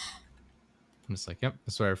pronounce it. I'm just like, yep,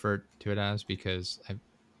 that's what I refer to it as because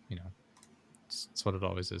It's what it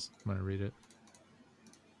always is when I read it.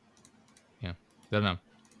 Yeah, don't know.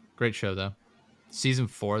 Great show though. Season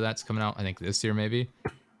 4 that's coming out, I think this year maybe,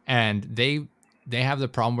 and they have the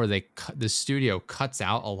problem where the studio cuts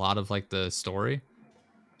out a lot of like the story,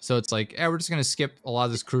 so it's like, we're just gonna skip a lot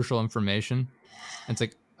of this crucial information. And it's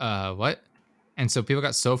like, what? And so people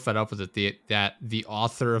got so fed up with it that the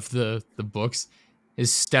author of the books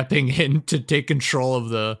is stepping in to take control of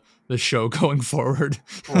the show going forward.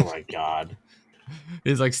 Oh my god.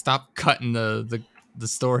 He's like, stop cutting the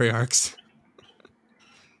story arcs.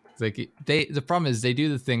 It's like the problem is they do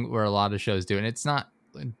the thing where a lot of shows do, and it's not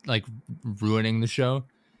like ruining the show,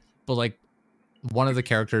 but like one of the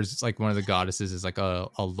characters, like one of the goddesses, is like a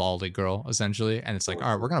lolly girl essentially, and it's like,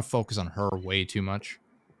 all right, we're gonna focus on her way too much.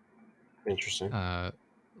 Interesting. Like,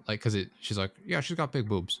 because she's like, yeah, she's got big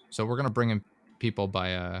boobs, so we're gonna bring in people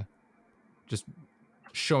by just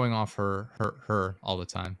showing off her all the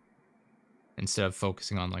time, instead of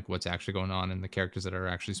focusing on like what's actually going on and the characters that are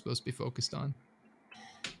actually supposed to be focused on.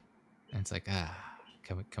 And it's like,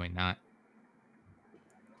 can we not?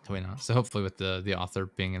 Can we not? So hopefully with the author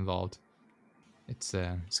being involved, it's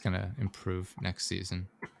gonna improve next season.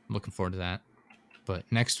 I'm looking forward to that. But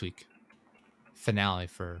next week, finale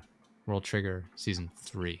for World Trigger season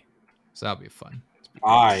 3. So that'll be fun.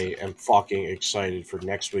 I am fucking excited for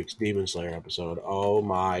next week's Demon Slayer episode. Oh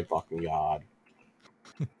my fucking god.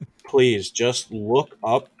 Please just look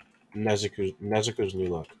up Nezuko's new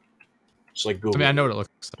look. Just like Google. I mean, I know what it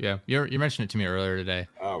looks like. Yeah. You mentioned it to me earlier today.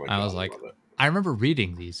 Oh my god. I was like, I remember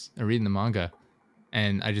reading the manga,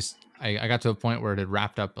 and I got to a point where it had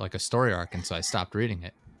wrapped up like a story arc, and so I stopped reading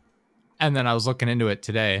it. And then I was looking into it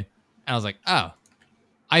today, and I was like, oh,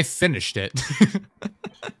 I finished it.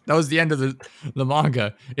 That was the end of the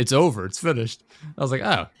manga. It's over. It's finished. I was like,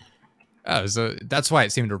 oh, so that's why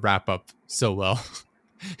it seemed to wrap up so well.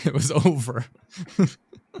 It was over.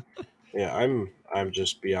 Yeah, I'm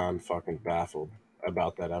just beyond fucking baffled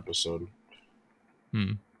about that episode.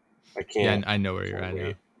 I can't. Yeah, I know where you're at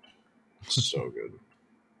now. So good.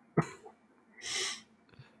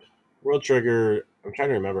 World Trigger, I'm trying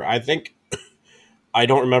to remember. I think I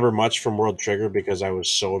don't remember much from World Trigger because I was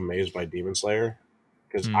so amazed by Demon Slayer.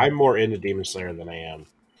 Because I'm more into Demon Slayer than I am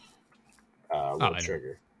World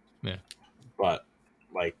Trigger. Yeah. But,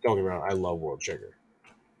 like, don't get me wrong, I love World Trigger.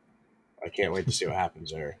 I can't wait to see what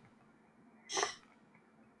happens there.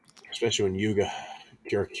 Especially when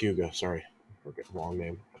Hyuga, sorry, forget the wrong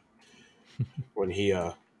name. When he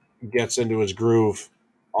gets into his groove,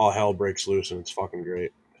 all hell breaks loose and it's fucking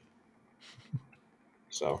great.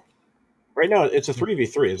 So, right now it's a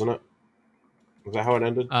 3v3, isn't it? Is that how it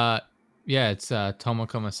ended? Yeah, it's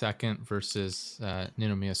Tomokoma second versus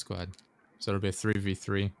Ninomiya Squad. So it'll be a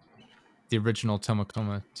 3v3. The original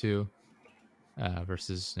Tomokoma 2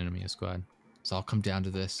 versus Ninomiya Squad. So I'll come down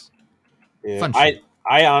to this. Yeah, Fun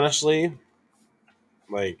I honestly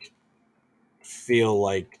feel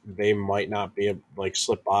like they might not be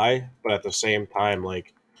slip by, but at the same time,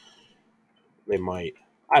 like they might.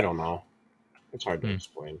 I don't know. It's hard to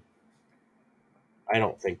explain. I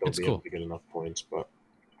don't think they'll be able to get enough points, but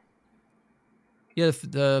yeah,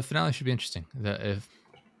 the finale should be interesting. If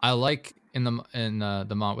I like in the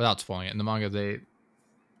manga, without spoiling it, in the manga,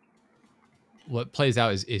 what plays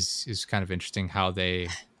out is kind of interesting how they.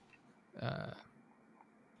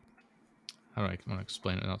 How do I want to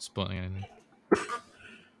explain it without spoiling anything?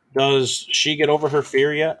 Does she get over her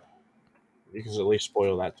fear yet? You can at least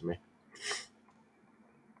spoil that to me.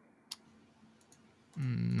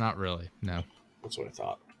 Not really. No. That's what I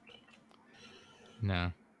thought.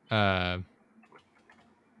 No.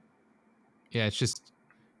 Yeah, it's just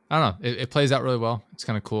I don't know. It plays out really well. It's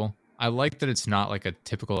kind of cool. I like that it's not like a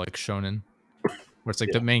typical like shonen, where it's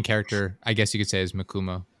like the main character, I guess you could say, is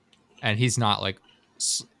Makuma, and he's not like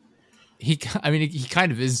he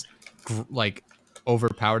kind of is like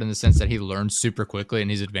overpowered in the sense that he learns super quickly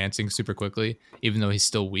and he's advancing super quickly, even though he's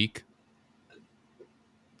still weak.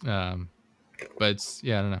 But it's I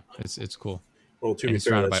don't know. It's cool. Well, to be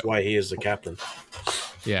fair, that's why he is the captain.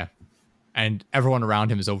 Yeah. And everyone around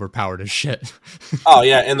him is overpowered as shit. Oh,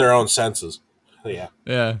 yeah, in their own senses. Yeah.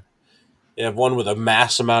 Yeah. You have one with a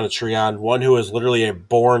mass amount of Trion, one who is literally a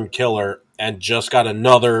born killer, and just got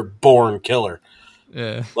another born killer.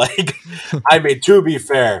 Yeah. Like, I mean, to be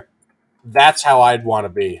fair, that's how I'd want to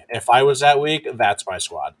be. If I was that weak, that's my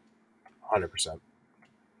squad. 100%.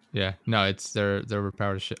 Yeah. No, they're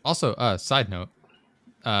overpowered as shit. Also, side note,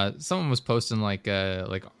 someone was posting like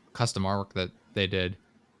custom artwork that they did.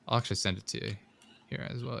 I'll actually send it to you here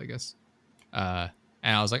as well, I guess. And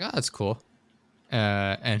I was like, oh, that's cool.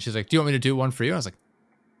 And she's like, do you want me to do one for you? I was like,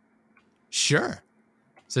 sure.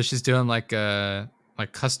 So she's doing like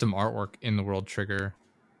custom artwork in the World Trigger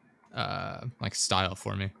like style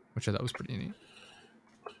for me, which I thought was pretty neat.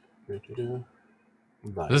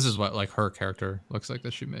 Nice. This is what like her character looks like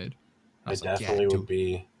that she made. I definitely would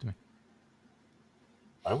be. Do it.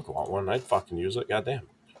 I would want one. I'd fucking use it. Goddamn.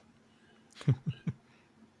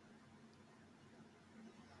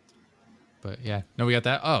 But yeah, no, we got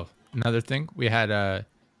that. Oh, another thing, we had a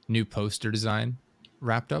new poster design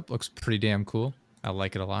wrapped up. Looks pretty damn cool. I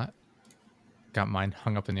like it a lot. Got mine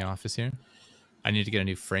hung up in the office here. I need to get a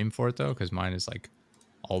new frame for it though, because mine is like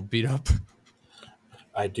all beat up.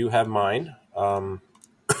 I do have mine. I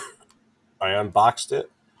unboxed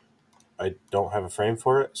it. I don't have a frame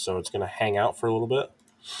for it, so it's gonna hang out for a little bit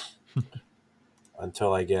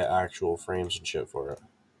until I get actual frames and shit for it.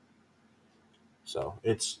 So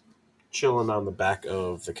it's chilling on the back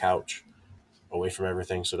of the couch, away from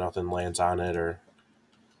everything, so nothing lands on it or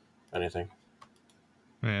anything.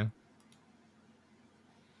 Yeah.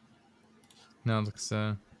 No, it looks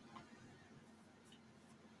I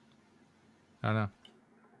don't know.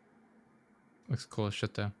 Looks cool as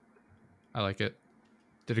shit though. I like it.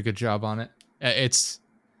 Did a good job on it. It's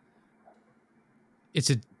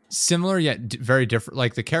a similar yet very different.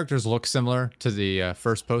 Like the characters look similar to the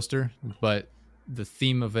first poster, but the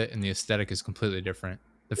theme of it and the aesthetic is completely different.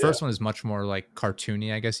 The first one is much more like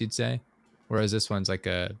cartoony, I guess you'd say, whereas this one's like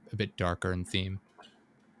a bit darker in theme.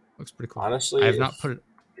 Looks pretty cool. Honestly, I have not put it.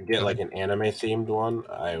 Get like an anime themed one.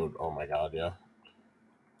 I would. Oh my god, yeah.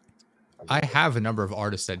 I have a number of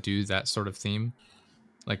artists that do that sort of theme,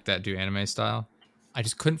 like that do anime style. I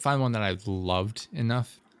just couldn't find one that I loved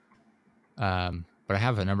enough. But I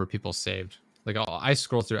have a number of people saved. Like I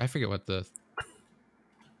scroll through. I forget what the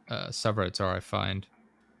subreddits are. I find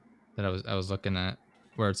that I was looking at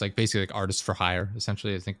where it's like basically like artists for hire.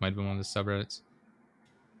 Essentially, I think might have been one of the subreddits.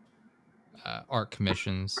 Art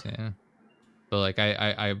commissions, yeah. But like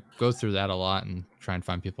I go through that a lot and try and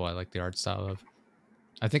find people I like the art style of.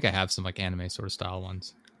 I think I have some like anime sort of style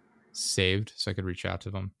ones saved so I could reach out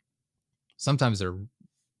to them. Sometimes they're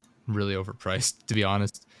really overpriced, to be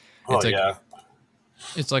honest. It's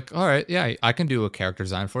it's like, all right, yeah, I can do a character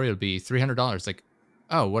design for you. It'll be $300. Like,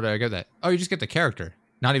 oh, what did I get that? Oh, you just get the character,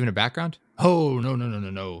 not even a background. Oh,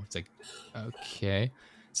 no. It's like, okay.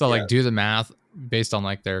 So like do the math based on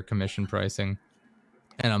like their commission pricing.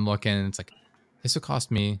 And I'm looking and it's like, this would cost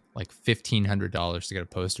me like $1,500 to get a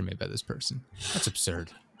poster made by this person. That's absurd.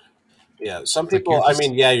 Yeah, some people. I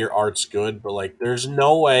mean, yeah, your art's good, but like, there's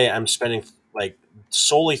no way I'm spending like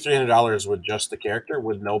solely $300 with just the character,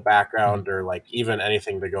 with no background or like even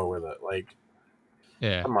anything to go with it. Like,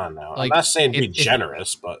 yeah, come on now. Like, I'm not saying be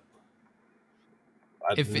generous, but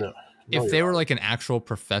if they were like an actual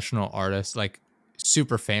professional artist, like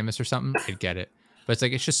super famous or something, I'd get it. But it's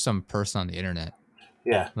like it's just some person on the internet.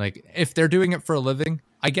 Yeah. Like if they're doing it for a living,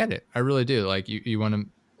 I get it. I really do. Like you want to.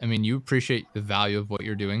 I mean, you appreciate the value of what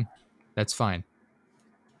you're doing. That's fine.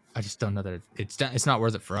 I just don't know that it's not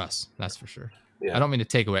worth it for us. That's for sure. Yeah. I don't mean to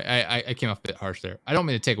take away. I came off a bit harsh there. I don't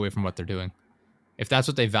mean to take away from what they're doing. If that's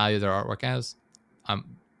what they value their artwork as,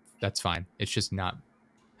 that's fine. It's just not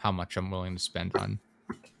how much I'm willing to spend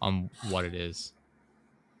on what it is.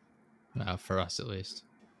 For us, at least.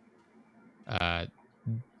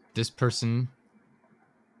 This person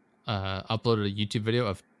uploaded a YouTube video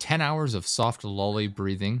of 10 hours of soft lolly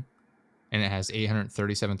breathing, and it has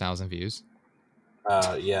 837,000 views.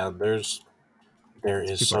 Yeah, there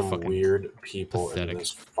is some weird people pathetic in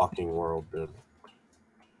this fucking world, dude.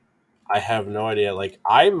 I have no idea. Like,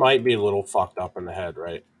 I might be a little fucked up in the head,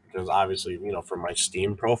 right? Because obviously, from my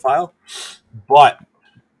Steam profile, but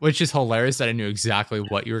which is hilarious that I knew exactly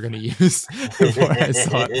what you were going to use before I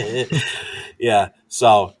saw it. Yeah.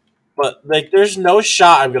 So, but like, there's no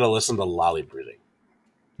shot I'm going to listen to lolly breathing.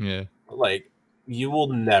 Yeah. Like, you will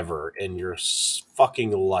never in your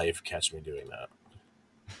fucking life catch me doing that.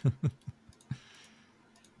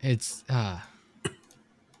 It's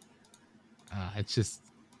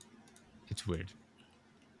it's weird.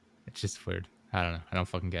 It's just weird. I don't know. I don't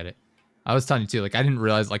fucking get it. I was telling you too, like I didn't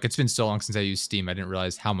realize, like it's been so long since I used Steam, I didn't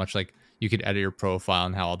realize how much like you could edit your profile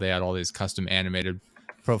and how they had all these custom animated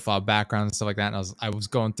profile backgrounds and stuff like that. And I was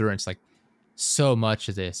going through it, and it's like so much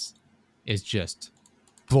of this is just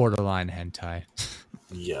borderline hentai.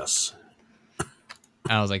 Yes. And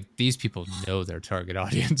I was like, these people know their target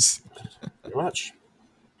audience. Pretty much.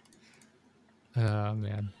 Oh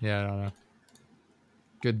man. Yeah, I don't know.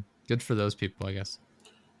 Good for those people, I guess.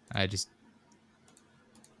 I just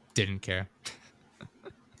didn't care.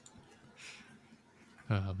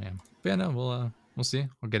 Oh man. But yeah, no, we'll see.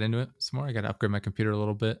 We'll get into it some more. I gotta upgrade my computer a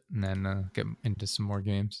little bit and then get into some more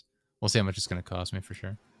games. we'll see how much it's going to cost me for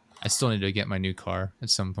sure. I still need to get my new car at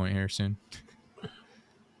some point here soon.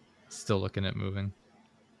 Still looking at moving,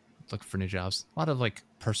 looking for new jobs. A lot of like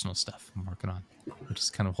personal stuff I'm working on, which is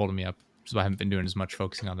kind of holding me up. So I haven't been doing as much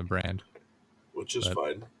focusing on the brand. Which is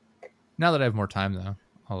fine. Now that I have more time, though,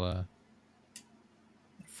 I'll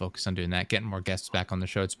focus on doing that, getting more guests back on the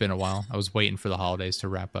show. It's been a while. I was waiting for the holidays to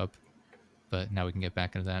wrap up, but now we can get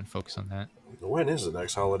back into that and focus on that. When is the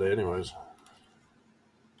next holiday, anyways?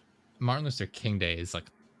 Martin Luther King Day is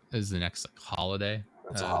the next like holiday.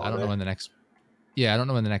 That's a holiday. I don't know when the next. Yeah, I don't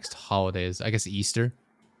know when the next holiday is. I guess Easter,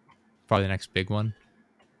 probably the next big one.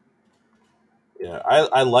 Yeah,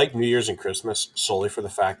 I like New Year's and Christmas solely for the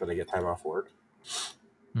fact that I get time off work.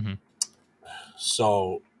 Mm-hmm.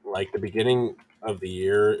 So, like, the beginning of the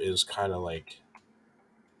year is kind of like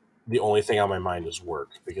the only thing on my mind is work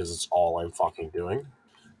because it's all I'm fucking doing,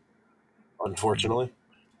 unfortunately.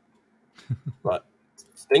 But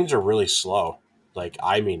things are really slow. Like,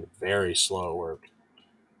 I mean, very slow at work.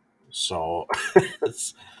 So,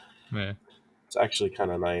 it's actually kind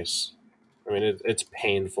of nice. I mean, it's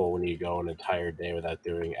painful when you go an entire day without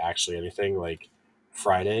doing actually anything. Like,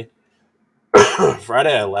 Friday,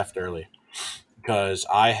 I left early because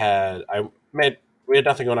we had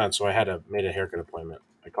nothing going on, so I made a haircut appointment.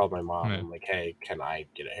 I called my mom. I'm like, hey, can I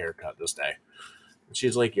get a haircut this day? And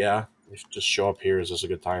she's like, yeah, you should just show up here. Is this a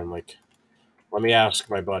good time? I'm like, let me ask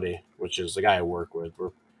my buddy, which is the guy I work with.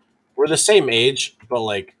 We're the same age, but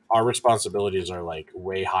like our responsibilities are like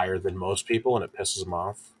way higher than most people, and it pisses them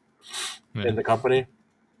off in the company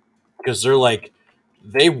because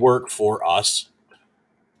they work for us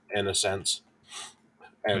in a sense.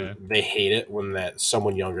 And they hate it when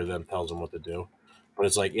someone younger than them tells them what to do. But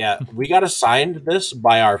it's like, yeah, we got assigned this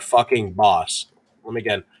by our fucking boss. Let me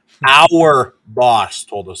again. Our boss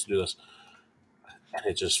told us to do this. And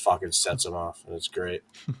it just fucking sets them off. And it's great.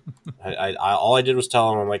 All I did was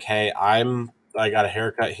tell him, I'm like, hey, I got a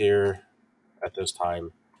haircut here at this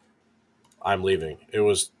time. I'm leaving. It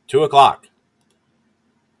was 2:00.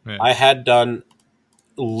 I had done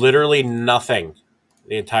literally nothing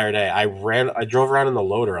the entire day. I drove around in the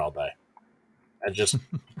loader all day and just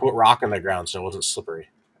put rock in the ground so it wasn't slippery.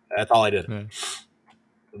 That's all I did.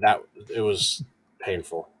 It was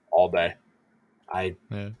painful all day. It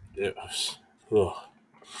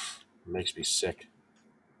makes me sick.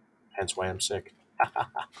 Hence why I'm sick.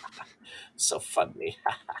 So funny.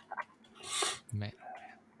 Man.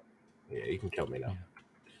 Yeah, you can kill me now.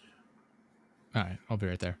 All right, I'll be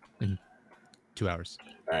right there in 2 hours.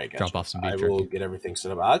 All right, gotcha. Drop off some beef jerky. I will get everything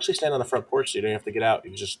set up. I'll actually stand on the front porch so you don't have to get out.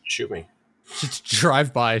 You can just shoot me. Just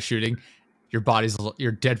drive by shooting. Your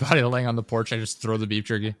dead body laying on the porch. I just throw the beef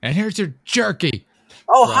jerky. And here's your jerky.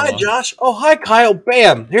 Oh, hi, Josh. Oh, hi, Kyle.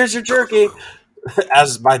 Bam. Here's your jerky.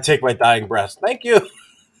 As I take my dying breath. Thank you.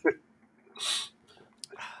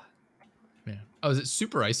 Yeah. Oh, is it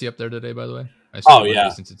super icy up there today, by the way? Oh, yeah.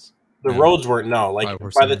 Since it's, the roads weren't, no. Like,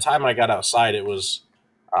 by the time I got outside, it was,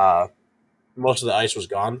 most of the ice was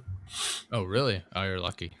gone. Oh, really? Oh, you're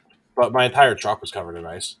lucky. But my entire truck was covered in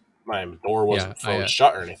ice. My door wasn't frozen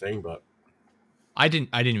shut or anything, but. I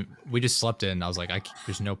didn't. We just slept in. I was like,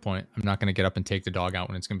 there's no point. I'm not going to get up and take the dog out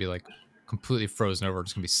when it's going to be like completely frozen over.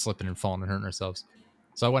 It's going to be slipping and falling and hurting ourselves.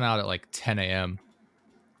 So I went out at like 10 a.m.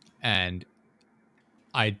 and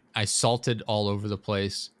I salted all over the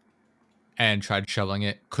place and tried shoveling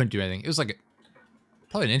it. Couldn't do anything. It was like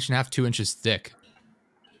probably 1.5 inches, 2 inches thick.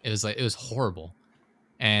 It was horrible.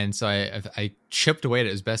 And so I chipped away at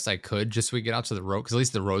it as best I could just so we get out to the road, because at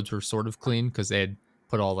least the roads were sort of clean because they had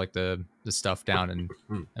put all like the stuff down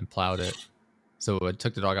and plowed it. So I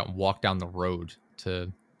took the dog out and walked down the road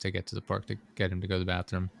to get to the park to get him to go to the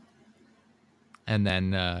bathroom. And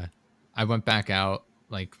then I went back out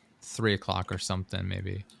like 3:00 or something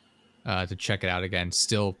maybe to check it out again.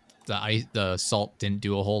 Still, the salt didn't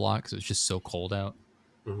do a whole lot because it was just so cold out.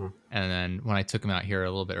 Mm-hmm. And then when I took him out here a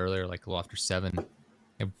little bit earlier, like a little after 7,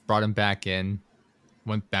 I brought him back in,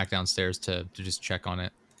 went back downstairs to just check on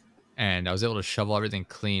it. And I was able to shovel everything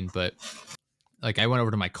clean, but like I went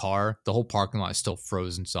over to my car, the whole parking lot is still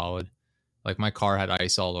frozen solid. Like my car had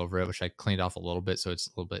ice all over it, which I cleaned off a little bit, so it's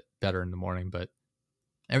a little bit better in the morning, but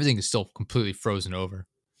everything is still completely frozen over.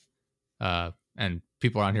 And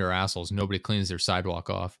people around here are assholes. Nobody cleans their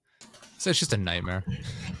sidewalk off. So it's just a nightmare.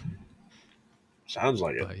 Sounds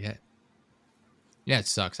like it. But yeah, it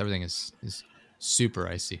sucks. Everything is super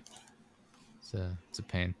icy. It's a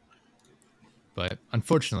pain. But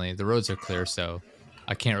unfortunately, the roads are clear, so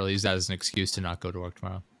I can't really use that as an excuse to not go to work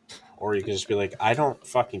tomorrow. Or you can just be like, I don't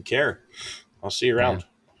fucking care. I'll see you around.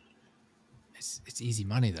 Yeah. It's easy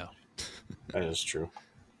money, though. That is true.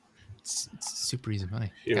 It's super easy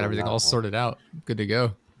money. You Got know, everything not all hard. sorted out. Good to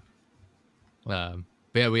go. But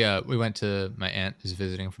yeah, we went to my aunt who's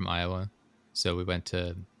visiting from Iowa, so we went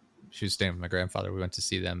to. She was staying with my grandfather. We went to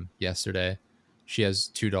see them yesterday. She has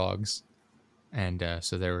 2 dogs, and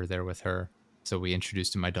so they were there with her. So we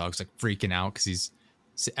introduced him. My dog's like freaking out because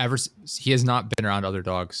he has not been around other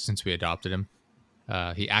dogs since we adopted him.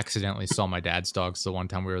 He accidentally saw my dad's dogs the one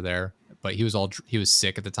time we were there, but he was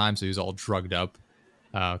sick at the time, so he was all drugged up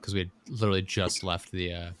because we had literally just left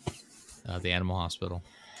the animal hospital.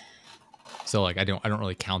 So like I don't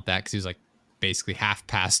really count that because he was like basically half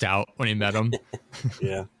passed out when he met him.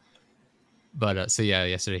 Yeah. But so yeah,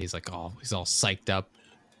 yesterday he's like, oh, he's all psyched up.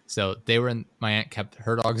 So they were in. My aunt kept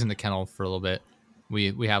her dogs in the kennel for a little bit.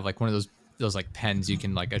 We have like one of those like pens you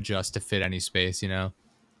can like adjust to fit any space, you know.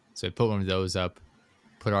 So we put one of those up,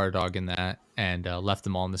 put our dog in that, and left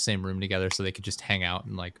them all in the same room together so they could just hang out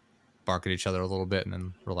and like bark at each other a little bit and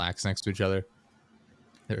then relax next to each other.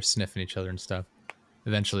 They were sniffing each other and stuff.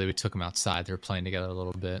 Eventually, we took him outside. They were playing together a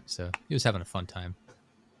little bit, so he was having a fun time.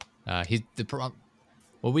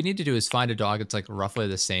 What we need to do is find a dog that's like roughly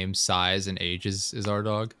the same size and age as our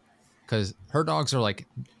dog, because her dogs are like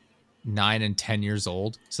 9 and 10 years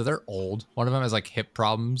old, so they're old. One of them has like hip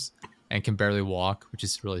problems and can barely walk, which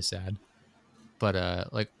is really sad. But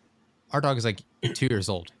like our dog is like 2 years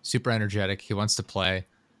old, super energetic. He wants to play,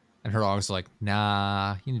 and her dog's like,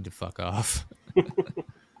 nah, you need to fuck off.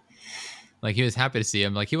 Like he was happy to see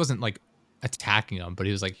him. Like he wasn't like attacking him, but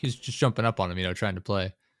he was just jumping up on him, you know, trying to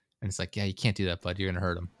play. And it's like, yeah, you can't do that, bud. You're gonna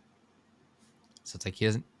hurt him. So it's like he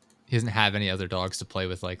doesn't have any other dogs to play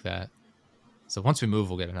with like that. So once we move,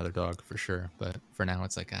 we'll get another dog for sure. But for now,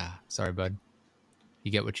 it's like, sorry, bud.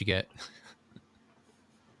 You get what you get.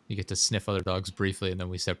 You get to sniff other dogs briefly, and then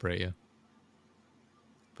we separate you.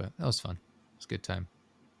 But that was fun. It was a good time.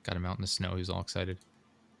 Got him out in the snow. He was all excited.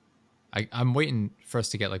 I'm waiting for us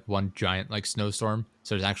to get like one giant like snowstorm,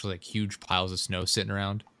 so there's actually like huge piles of snow sitting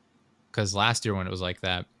around. Because last year when it was like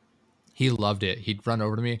that, he loved it. He'd run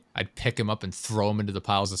over to me. I'd pick him up and throw him into the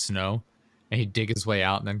piles of snow, and he'd dig his way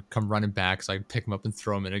out and then come running back. So I'd pick him up and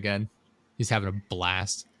throw him in again. He's having a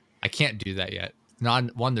blast. I can't do that yet.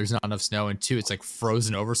 Not one, there's not enough snow, and 2, it's like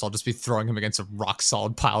frozen over, so I'll just be throwing him against a rock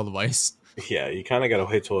solid pile of ice. Yeah, you kind of gotta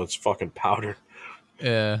wait till it's fucking powder.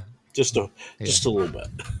 Yeah, Just a little bit.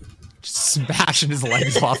 just smashing his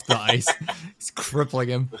legs off the ice. He's crippling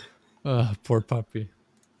him. Oh, poor puppy.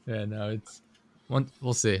 Yeah, no, it's one.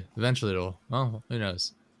 We'll see. Eventually, it'll. Well, who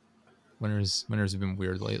knows? Winters have been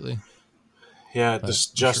weird lately. Yeah, this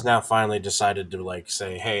just now finally decided to like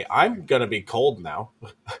say, "Hey, I'm gonna be cold now."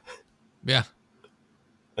 Yeah,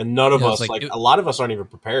 and none of us, like a lot of us, aren't even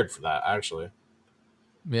prepared for that. Actually,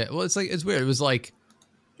 yeah. Well, it's weird. It was like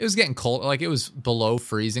it was getting cold. Like it was below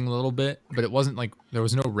freezing a little bit, but it wasn't like there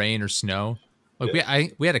was no rain or snow. Like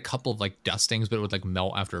we had a couple of like dustings, but it would like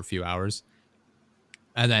melt after a few hours.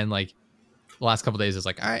 And then like the last couple of days, it's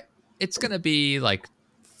like, all right, it's gonna be like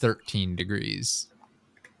 13 degrees,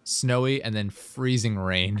 snowy, and then freezing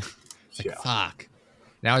rain. Like fuck.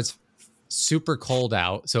 Now it's super cold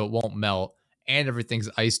out, so it won't melt, and everything's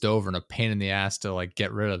iced over and a pain in the ass to like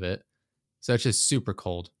get rid of it. So it's just super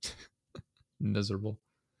cold, miserable.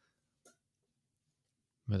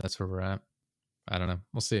 But that's where we're at. I don't know.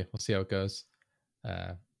 We'll see. We'll see how it goes.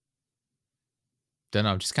 Don't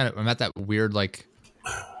know. I'm at that weird like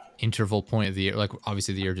interval point of the year. Like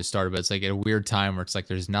obviously the year just started, but it's like at a weird time where it's like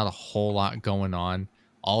there's not a whole lot going on.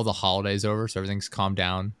 All the holidays over, so everything's calmed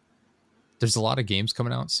down. There's a lot of games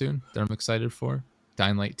coming out soon that I'm excited for.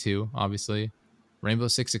 Dying Light 2, obviously. Rainbow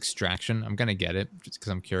Six Extraction. I'm gonna get it just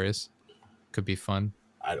because I'm curious. Could be fun.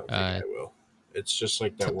 I don't think I will. It's just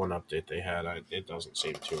like that one update they had. It doesn't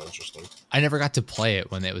seem too interesting. I never got to play it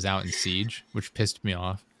when it was out in Siege, which pissed me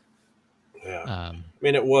off. Yeah. I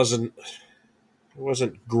mean, it wasn't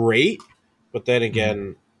great, but then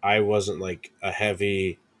again, I wasn't like a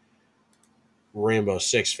heavy Rainbow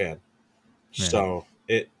Six fan, so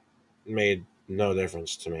it made no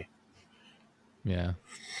difference to me. Yeah.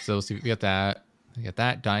 So we'll see. We got that.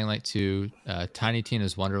 Dying Light 2, Tiny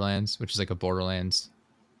Tina's Wonderlands, which is like a Borderlands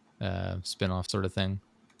spin-off sort of thing.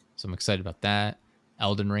 So I'm excited about that.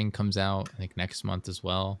 Elden Ring comes out, I think, next month as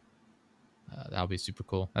well. That'll be super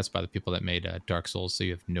cool. That's by the people that made Dark Souls, so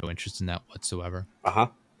you have no interest in that whatsoever.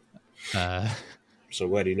 So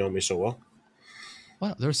glad you know me so well.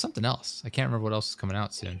 Well, there was something else. I can't remember what else is coming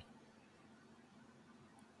out soon.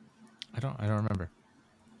 I don't remember.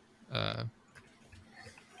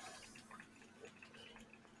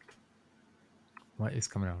 What is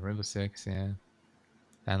coming out? Rainbow Six, yeah.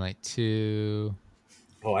 Dying Light 2.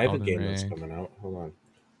 Oh, I have a game that's coming out. Hold on.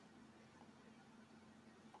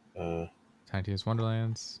 Tiny Tina's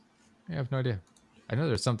Wonderlands. I have no idea. I know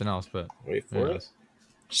there's something else, but Wait who for it. knows?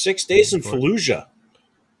 6 days in For it. Fallujah.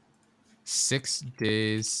 6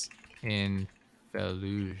 days in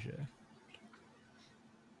Fallujah.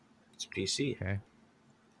 It's PC. Okay.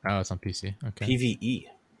 Oh, it's on PC. Okay. PvE.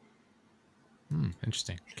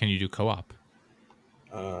 Interesting. Can you do co-op?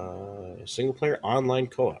 Single player online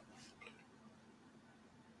co-op.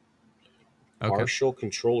 Okay. Partial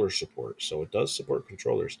controller support. So it does support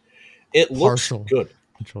controllers. It looks Partial good.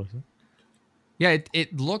 controls. Yeah,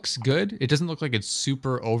 it looks good. It doesn't look like it's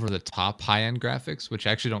super over the top high end graphics, which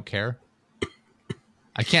I actually don't care.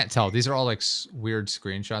 I can't tell. These are all like weird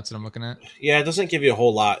screenshots that I'm looking at. Yeah, it doesn't give you a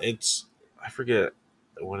whole lot. I forget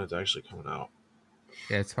when it's actually coming out.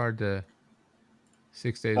 Yeah, it's hard to.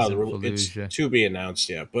 6 days in It's Fallujah. to be announced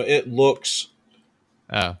yet, but it looks.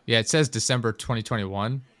 Oh, yeah, it says December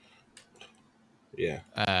 2021.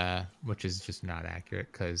 Yeah. Which is just not accurate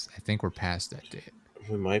because I think we're past that date.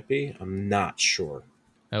 We might be. I'm not sure.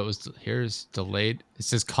 Here's delayed. It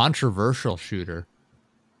says controversial shooter.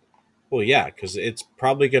 Well, yeah, because it's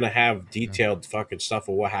probably going to have detailed fucking stuff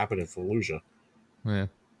of what happened in Fallujah. Yeah.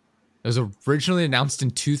 It was originally announced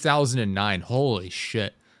in 2009. Holy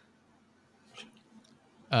shit.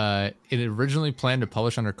 It originally planned to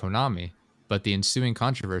publish under Konami, but the ensuing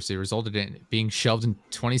controversy resulted in it being shelved in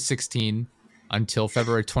 2016 until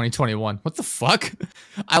February 2021. What the fuck?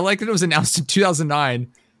 I like that it was announced in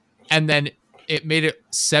 2009, and then it made it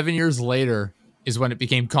 7 years later is when it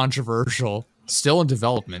became controversial, still in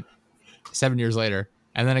development, 7 years later,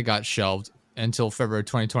 and then it got shelved until February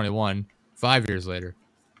 2021, 5 years later.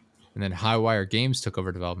 And then Highwire Games took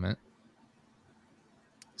over development.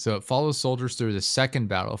 So it follows soldiers through the second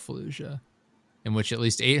Battle of Fallujah, in which at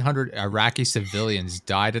least 800 Iraqi civilians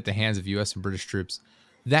died at the hands of U.S. and British troops.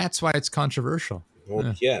 That's why it's controversial.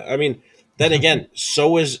 Well, yeah. I mean, then again,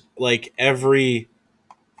 so is like every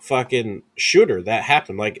fucking shooter that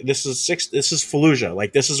happened. Like this is Fallujah.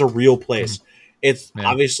 Like this is a real place. It's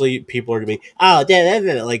obviously people are gonna be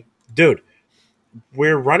like, dude,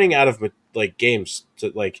 we're running out of like games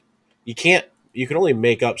to like. You can only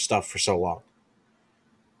make up stuff for so long.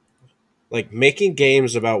 Like making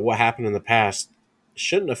games about what happened in the past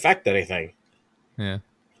shouldn't affect anything. Yeah.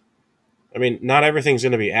 I mean, not everything's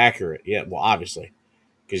going to be accurate. Yeah, well, obviously,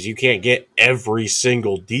 because you can't get every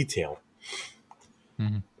single detail.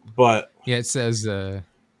 Mm-hmm. But yeah, it says the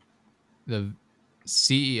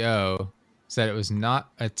CEO said it was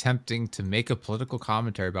not attempting to make a political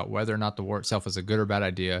commentary about whether or not the war itself was a good or bad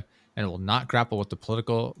idea, and it will not grapple with the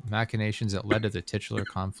political machinations that led to the titular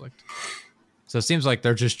conflict. So it seems like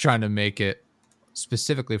they're just trying to make it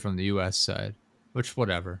specifically from the U.S. side, which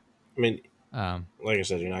whatever. I mean, like I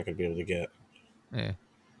said, you're not going to be able to get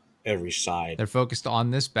every side. They're focused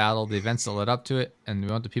on this battle, the events that led up to it, and we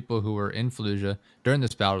want the people who were in Fallujah during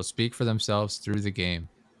this battle to speak for themselves through the game.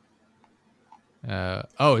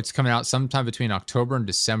 It's coming out sometime between October and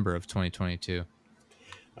December of 2022.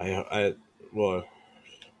 Okay.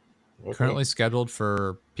 Currently scheduled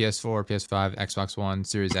for PS4, PS5, Xbox One,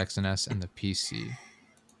 Series X and S, and the PC.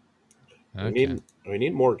 Okay. We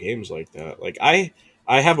need more games like that. Like I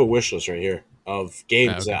have a wish list right here of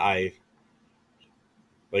games that I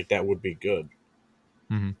like that would be good.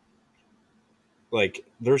 Mm-hmm. Like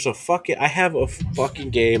I have a fucking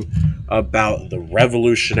game about the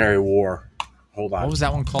Revolutionary War. Hold on. What was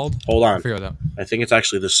that one called? Hold on. I think it's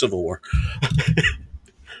actually the Civil War.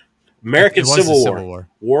 American Civil War.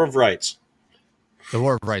 War of Rights. The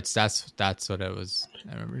War of Rights. That's what it was.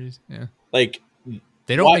 I remember. Yeah. Like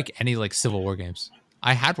they don't make any like Civil War games.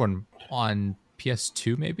 I had one on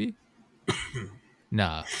PS2, maybe.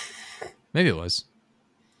 Nah, maybe it was.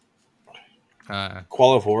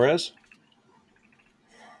 Qual of Juarez.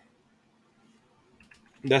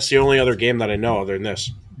 That's the only other game that I know other than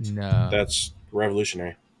this. No, that's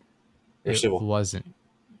Revolutionary. Or Civil. It wasn't.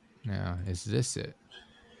 No, is this it?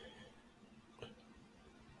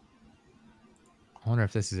 I wonder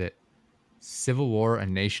if this is it. Civil War, A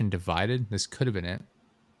Nation Divided. This could have been it.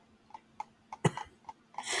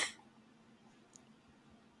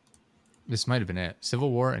 This might have been it.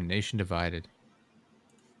 Civil War, A Nation Divided.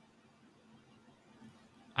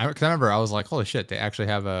 I remember I was like, holy shit, they actually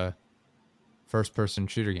have a first-person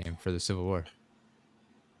shooter game for the Civil War.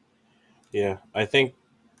 Yeah, I think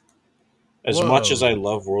as much as I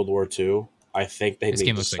love World War II, I think they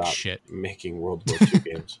need to stop making World War II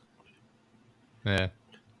games. Yeah.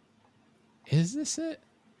 Is this it?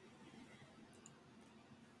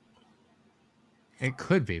 It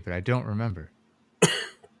could be, but I don't remember.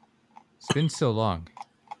 It's been so long.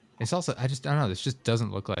 It's also, I don't know, this just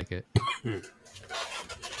doesn't look like it.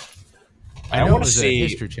 I I know want it to was a see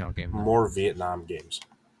History Channel game. more Vietnam games.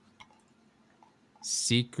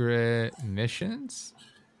 Secret missions?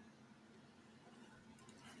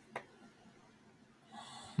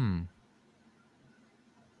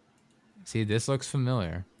 See, this looks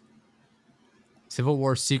familiar. Civil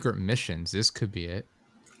War secret missions. This could be it.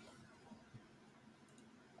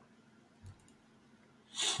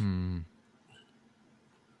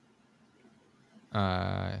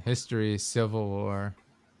 History, Civil War.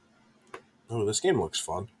 Oh, this game looks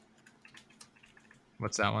fun.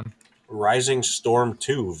 What's that one? Rising Storm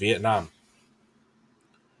 2, Vietnam.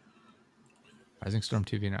 Rising Storm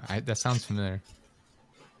 2 Vietnam. That sounds familiar.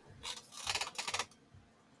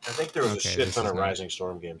 I think there was a shit ton of not... Rising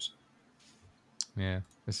Storm games. Yeah,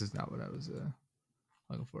 this is not what I was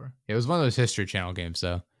looking for. It was one of those History Channel games,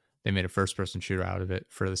 though. They made a first-person shooter out of it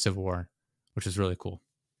for the Civil War, which is really cool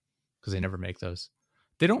because they never make those.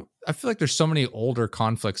 They don't. I feel like there's so many older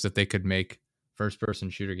conflicts that they could make first-person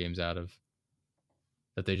shooter games out of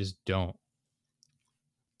that they just don't.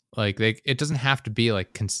 Like it doesn't have to be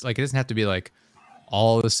like it doesn't have to be like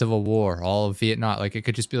all of the Civil War, all of Vietnam. Like it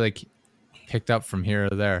could just be like picked up from here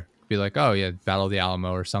or there. Be like, oh yeah, Battle of the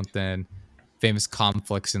Alamo or something. Famous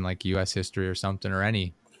conflicts in like U.S. history or something, or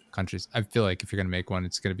any countries. I feel like if you're gonna make one,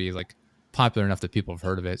 it's gonna be like popular enough that people have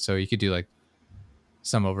heard of it. So you could do like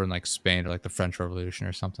some over in like Spain or like the French Revolution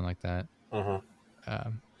or something like that. Uh-huh.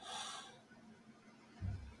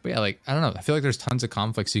 But yeah, like I don't know. I feel like there's tons of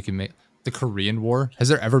conflicts you can make. The Korean War. Has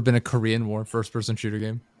there ever been a Korean War first-person shooter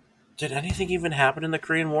game? Did anything even happen in the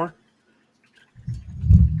Korean War?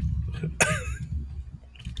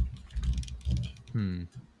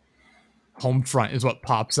 Homefront is what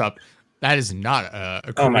pops up. That is not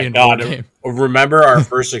a Korean Oh my War god! game. Remember our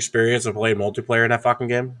first experience of playing multiplayer in that fucking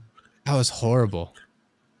game? That was horrible.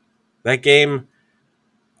 That game,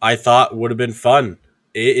 I thought would have been fun.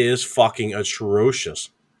 It is fucking atrocious.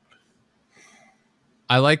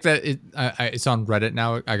 I like that it's on Reddit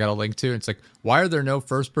now. I got a link to it. It's like, why are there no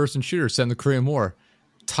first-person shooters set in the Korean War?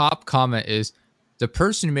 Top comment is, the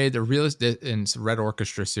person who made the realistic in Red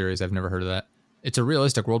Orchestra series, I've never heard of that. It's a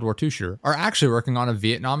realistic World War II shooter, are actually working on a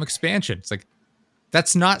Vietnam expansion. It's like,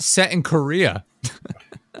 that's not set in Korea.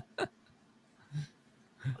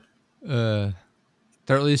 There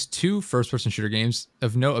are at least 2 first-person shooter games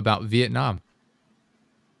of note about Vietnam.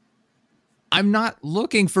 I'm not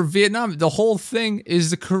looking for Vietnam. The whole thing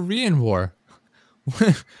is the Korean War.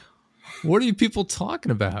 What are you people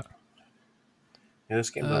talking about? Yeah, this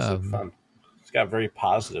game does look fun. It's got very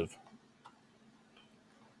positive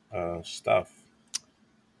stuff.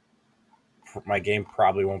 My game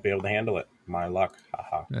probably won't be able to handle it. My luck.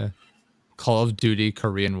 Haha. Yeah. Call of Duty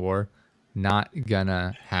Korean War. Not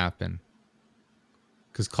gonna happen.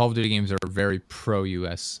 Because Call of Duty games are very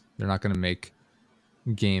pro-US. They're not gonna make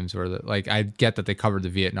games where like I get that they covered the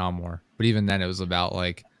Vietnam War, but even then it was about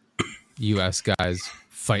like US guys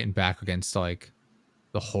fighting back against like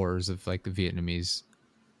the horrors of like the Vietnamese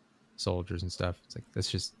soldiers and stuff. It's like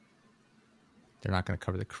that's just, they're not going to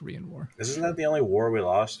cover the Korean War. Isn't that the only war we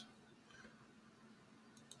lost?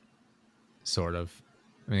 Sort of.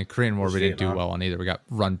 I mean, the Korean War we didn't do well on either. We got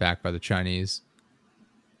run back by the Chinese.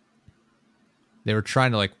 They were trying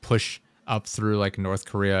to like push up through like North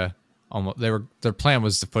Korea. Almost, their plan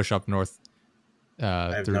was to push up north.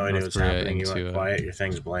 I have through no idea North what's Korea happening. You into went quiet. Your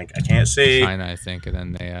thing's blank. I can't see. China, I think, and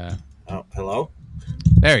then they. Oh, hello.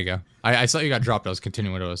 There you go. I saw you got dropped. I was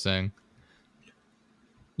continuing what I was saying.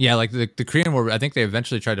 Yeah, like the Korean War. I think they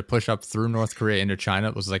eventually tried to push up through North Korea into China.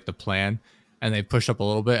 It was like the plan, and they pushed up a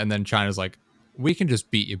little bit, and then China's like, "We can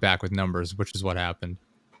just beat you back with numbers," which is what happened.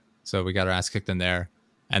 So we got our ass kicked in there,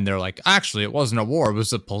 and they're like, "Actually, it wasn't a war. It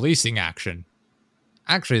was a policing action."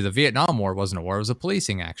 Actually, the Vietnam War wasn't a war. It was a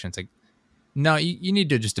policing action. It's like, no, you need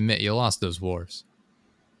to just admit you lost those wars.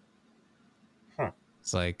 Huh.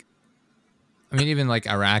 It's like, I mean, even like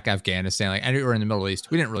Iraq, Afghanistan, like anywhere in the Middle East,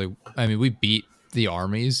 we didn't really, I mean, we beat the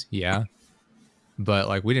armies, yeah. But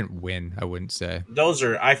like, we didn't win, I wouldn't say. Those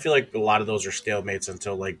are, I feel like a lot of those are stalemates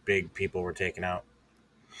until like big people were taken out.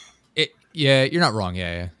 Yeah, you're not wrong.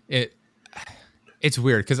 Yeah. It's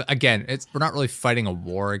weird because again, we're not really fighting a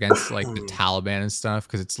war against like the Taliban and stuff,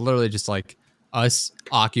 because it's literally just like us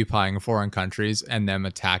occupying foreign countries and them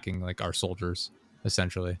attacking like our soldiers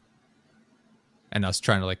essentially, and us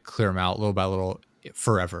trying to like clear them out little by little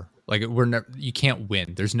forever. Like you can't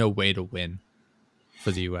win. There's no way to win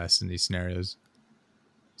for the U.S. in these scenarios.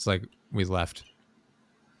 It's like we left,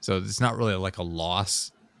 so it's not really like a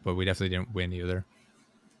loss, but we definitely didn't win either.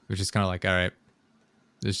 It was just kind of like, all right.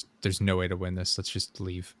 There's no way to win this. Let's just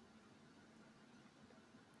leave.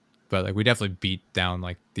 But like we definitely beat down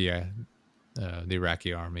like the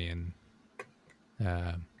Iraqi army and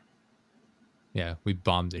Yeah, we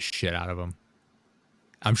bombed the shit out of them.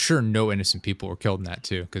 I'm sure no innocent people were killed in that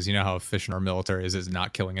too, because you know how efficient our military is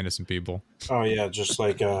not killing innocent people. Oh yeah, just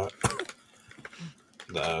like the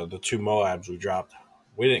two Moabs we dropped.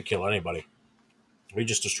 We didn't kill anybody. We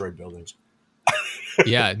just destroyed buildings.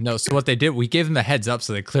 Yeah, no. So what they did, we gave them a heads up,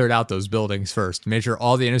 so they cleared out those buildings first, made sure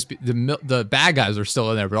all the innocent, the bad guys were still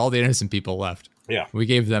in there, but all the innocent people left. Yeah, We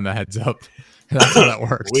gave them a heads up. That's how that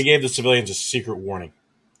works. we gave the civilians a secret warning.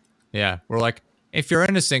 Yeah, we're like, if you're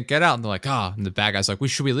innocent, get out. And they're like, and the bad guy's like,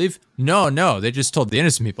 should we leave? No. They just told the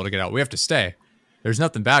innocent people to get out. We have to stay. There's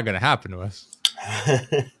nothing bad going to happen to us.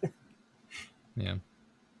 Yeah.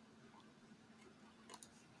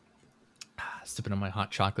 Sipping on my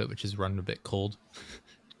hot chocolate, which is running a bit cold.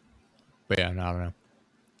 But yeah, no, I don't know.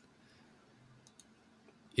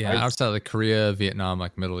 Yeah, outside of like Korea, Vietnam,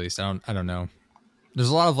 like Middle East, I don't know. There's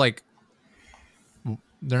a lot of like,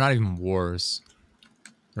 they're not even wars,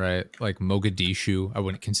 right? Like Mogadishu, I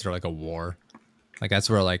wouldn't consider like a war. Like that's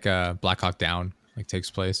where like Black Hawk Down like takes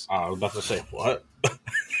place. I was about to say what?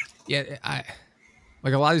 Yeah,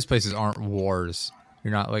 like a lot of these places aren't wars.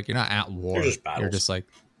 You're not at war. They're just battles. You're just like,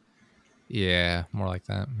 yeah, more like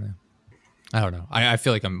that. Yeah. I don't know. I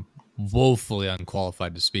feel like I'm woefully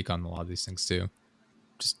unqualified to speak on a lot of these things too.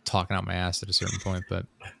 Just talking out my ass at a certain point, but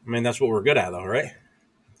I mean that's what we're good at, though, right?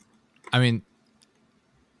 I mean,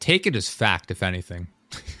 take it as fact, if anything.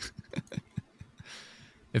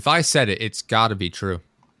 If I said it, it's got to be true.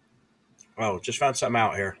 Oh, just found something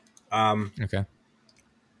out here. Okay.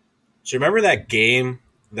 So remember that game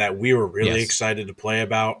that we were really Yes. excited to play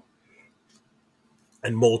about,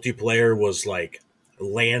 and multiplayer was like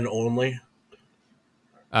LAN only?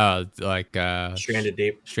 Like Stranded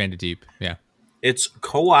Deep. Stranded Deep. Yeah. It's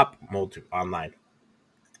co-op multi online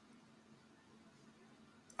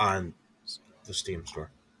on the Steam store.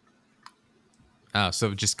 Oh,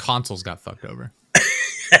 so just consoles got fucked over.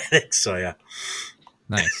 I think so, yeah.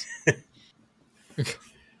 Nice.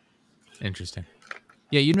 Interesting.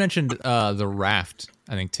 Yeah, you mentioned the Raft,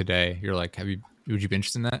 I think today. You're like, would you be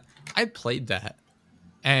interested in that? I played that.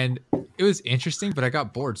 And it was interesting, but I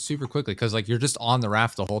got bored super quickly because like you're just on the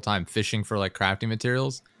raft the whole time fishing for like crafting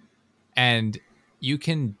materials. And you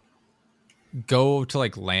can go to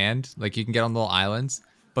like land, like you can get on little islands,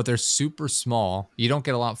 but they're super small. You don't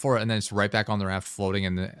get a lot for it, and then it's right back on the raft floating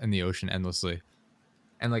in the ocean endlessly.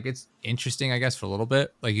 And like it's interesting, I guess, for a little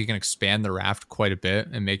bit. Like you can expand the raft quite a bit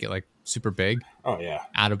and make it like super big. Oh yeah.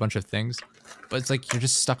 Add a bunch of things. But it's like you're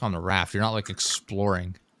just stuck on the raft. You're not like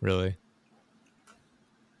exploring, really.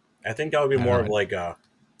 I think that would be more know. of like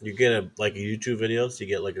you get a YouTube videos, you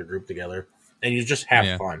get like a group together and you just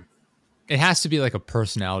have fun. It has to be like a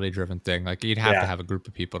personality driven thing. Like you'd have Yeah. to have a group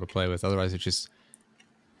of people to play with. Otherwise it's just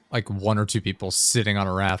like one or two people sitting on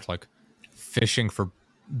a raft, like fishing for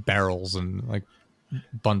barrels and like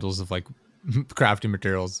bundles of like crafting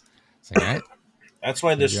materials. It's like, right? That's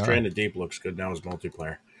why this Maybe Stranded Deep looks good now as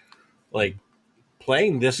multiplayer. Like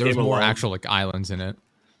playing this There's game more alone. actual like islands in it.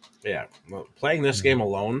 Yeah, well, playing this game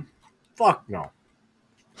alone, fuck no.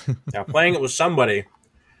 Now playing it with somebody,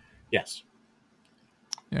 yes.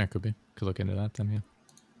 Yeah, it could be. Could look into that then,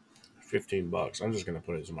 yeah. $15. I'm just gonna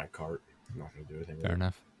put it in my cart. I'm not gonna do anything with Fair it.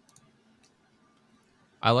 enough.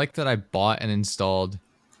 I like that I bought and installed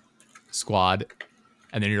Squad,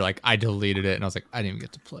 and then you're like, I deleted it, and I was like, I didn't even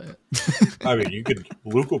get to play it. I mean,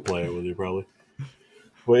 Luke will play it with you probably,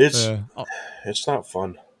 but it's not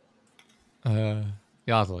fun.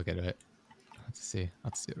 You'll have to look at it. Let's see.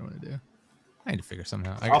 Let's see what I want to do. I need to figure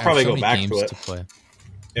something out. I'll probably go back to games it. to play.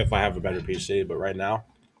 If I have a better PC, but right now,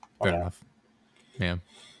 Fair enough. Yeah. You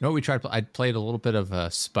know what we tried? I played a little bit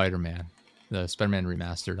of Spider-Man, the Spider-Man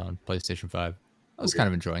remastered on PlayStation 5. I was kind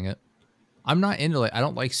of enjoying it. I'm not into like I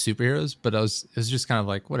don't like superheroes, but it was just kind of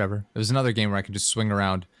like whatever. It was another game where I could just swing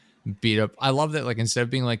around, beat up. I love that like instead of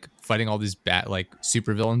being like fighting all these like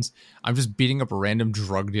super villains, I'm just beating up random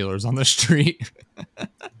drug dealers on the street.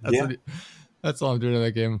 That's all I'm doing in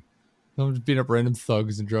that game. I'm just beating up random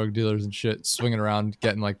thugs and drug dealers and shit, swinging around,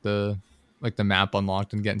 getting like the map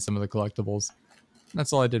unlocked and getting some of the collectibles.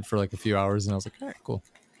 That's all I did for like a few hours, and I was like, all right, cool.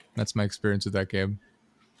 That's my experience with that game.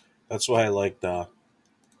 That's why I liked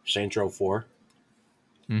Saints Row 4.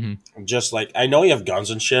 Mm-hmm. Just like I know you have guns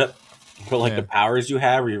and shit, but like Yeah. the powers you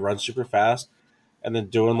have, where you run super fast, and then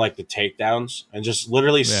doing like the takedowns and just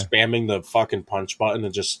literally spamming the fucking punch button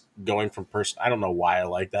and just going from person. I don't know why I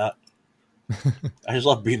like that. I just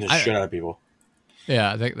love beating the shit out of people.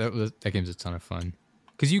 Yeah, that game's a ton of fun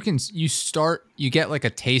because you get like a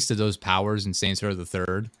taste of those powers in Saints Row the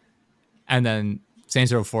Third, and then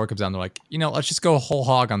Saints Row 4 comes down. They're like, let's just go whole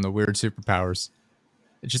hog on the weird superpowers.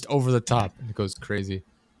 It's just over the top and it goes crazy.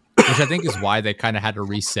 Which I think is why they kind of had to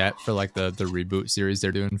reset for like the reboot series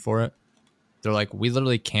they're doing for it. They're like, we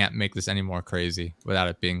literally can't make this any more crazy without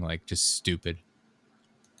it being like just stupid.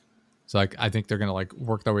 So like I think they're gonna like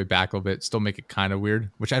work their way back a little bit, still make it kind of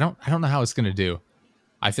weird, which I don't know how it's gonna do.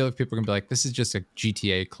 I feel like people are gonna be like, this is just a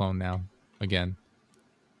GTA clone now again.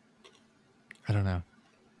 I don't know.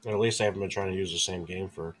 At least they haven't been trying to use the same game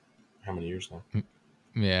for how many years now?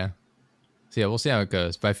 Yeah. So yeah, we'll see how it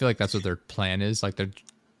goes. But I feel like that's what their plan is. Like they're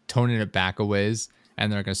toning it back a ways,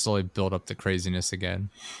 and they're gonna slowly build up the craziness again.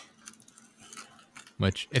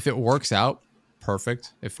 Which, if it works out,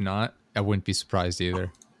 perfect. If not, I wouldn't be surprised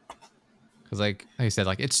either. Because like I said,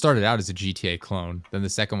 like it started out as a GTA clone. Then the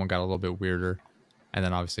second one got a little bit weirder, and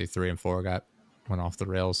then obviously 3 and 4 went off the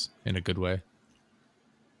rails in a good way.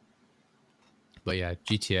 But yeah,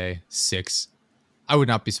 GTA 6. I would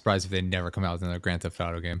not be surprised if they never come out with another Grand Theft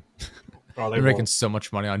Auto game. Oh, They're making so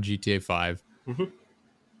much money on GTA 5. Mm-hmm.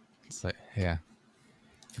 It's like, yeah.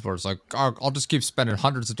 People are just like, I'll just keep spending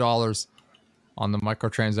hundreds of dollars on the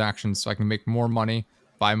microtransactions so I can make more money,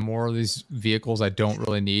 buy more of these vehicles I don't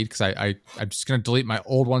really need, because I'm just going to delete my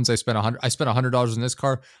old ones. I spent $100 in this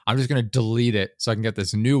car. I'm just going to delete it so I can get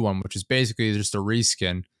this new one, which is basically just a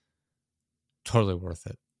reskin. Totally worth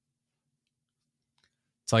it.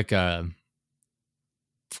 It's like,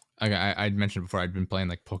 I'd mentioned before, I'd been playing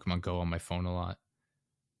like Pokemon Go on my phone a lot.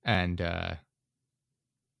 And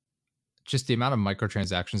just the amount of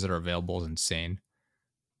microtransactions that are available is insane.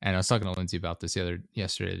 And I was talking to Lindsay about this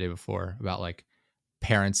yesterday, the day before, about like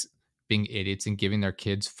parents being idiots and giving their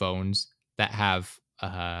kids phones that have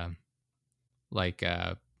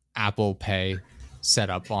Apple Pay set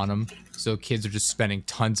up on them. So kids are just spending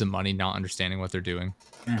tons of money, not understanding what they're doing.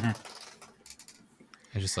 Mm-hmm.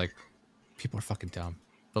 And just like, people are fucking dumb.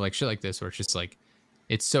 But like shit like this, where it's just like,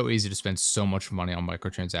 it's so easy to spend so much money on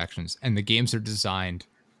microtransactions, and the games are designed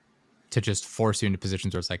to just force you into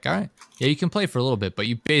positions where it's like, all right, yeah, you can play for a little bit, but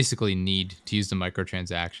you basically need to use the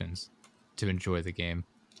microtransactions to enjoy the game.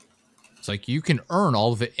 It's like you can earn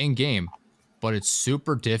all of it in game, but it's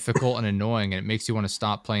super difficult and annoying, and it makes you want to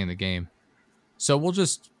stop playing the game. So we'll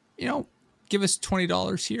just, give us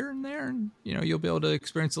 $20 here and there, and you'll be able to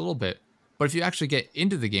experience a little bit. But if you actually get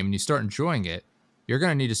into the game and you start enjoying it, you're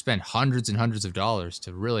going to need to spend hundreds and hundreds of dollars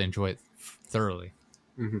to really enjoy it thoroughly.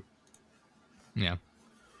 Mm-hmm. Yeah.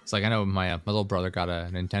 It's like, I know my little brother got a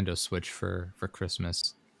Nintendo Switch for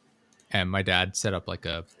Christmas, and my dad set up like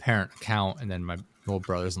a parent account, and then my little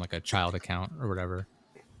brother's in like a child account or whatever.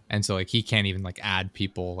 And so like he can't even like add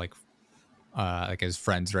people like his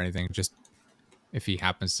friends or anything. Just if he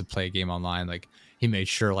happens to play a game online, like he made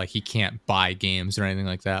sure like he can't buy games or anything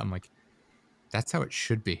like that. I'm like, that's how it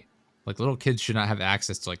should be. Like little kids should not have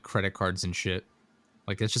access to like credit cards and shit.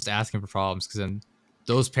 Like it's just asking for problems, because then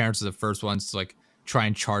those parents are the first ones to like try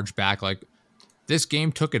and charge back, like this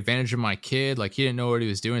game took advantage of my kid, like he didn't know what he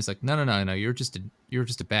was doing. It's like, no, you're just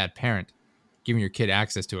a bad parent giving your kid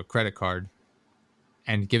access to a credit card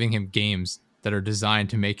and giving him games that are designed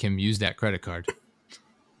to make him use that credit card.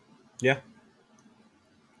 Yeah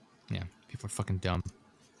People are fucking dumb.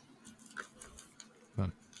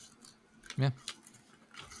 But yeah,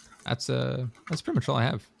 that's pretty much all I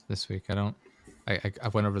have this week. I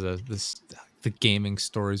went over the gaming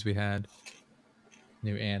stories we had.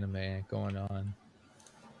 New anime going on.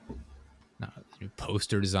 New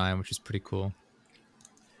poster design, which is pretty cool.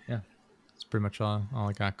 Yeah, it's pretty much all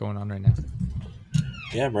I got going on right now.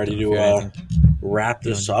 Yeah, I'm ready to wrap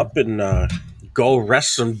this up and go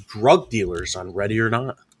arrest some drug dealers on Ready or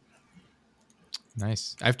Not.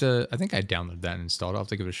 Nice. I think I downloaded that and installed it. I'll have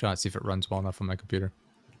to give it a shot, see if it runs well enough on my computer.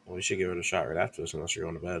 Well, we should give it a shot right after this, unless you're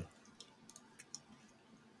going to bed.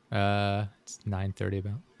 It's 9:30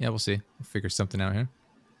 about. Yeah, we'll see. We'll figure something out here.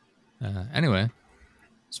 Anyway,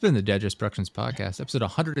 it's been the Dead Just Productions podcast, episode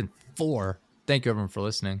 104. Thank you everyone for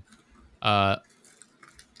listening.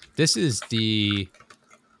 This would be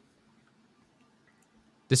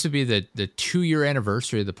the 2-year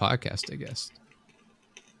anniversary of the podcast, I guess.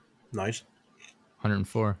 Nice.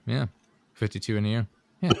 104, yeah. 52 in a year.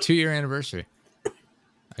 Yeah, 2-year anniversary.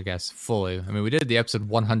 I guess, fully. I mean, we did the episode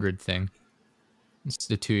 100 thing. It's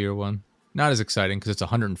the 2-year one. Not as exciting because it's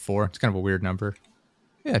 104. It's kind of a weird number.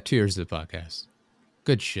 Yeah, 2 years of the podcast.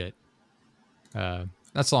 Good shit.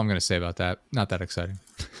 That's all I'm going to say about that. Not that exciting.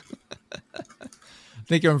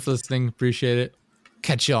 Thank you everyone for listening. Appreciate it.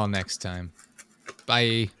 Catch y'all next time.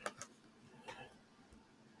 Bye.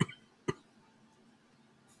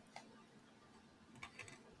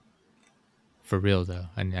 For real though,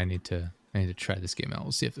 I need to try this game out.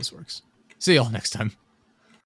 We'll see if this works. See y'all next time.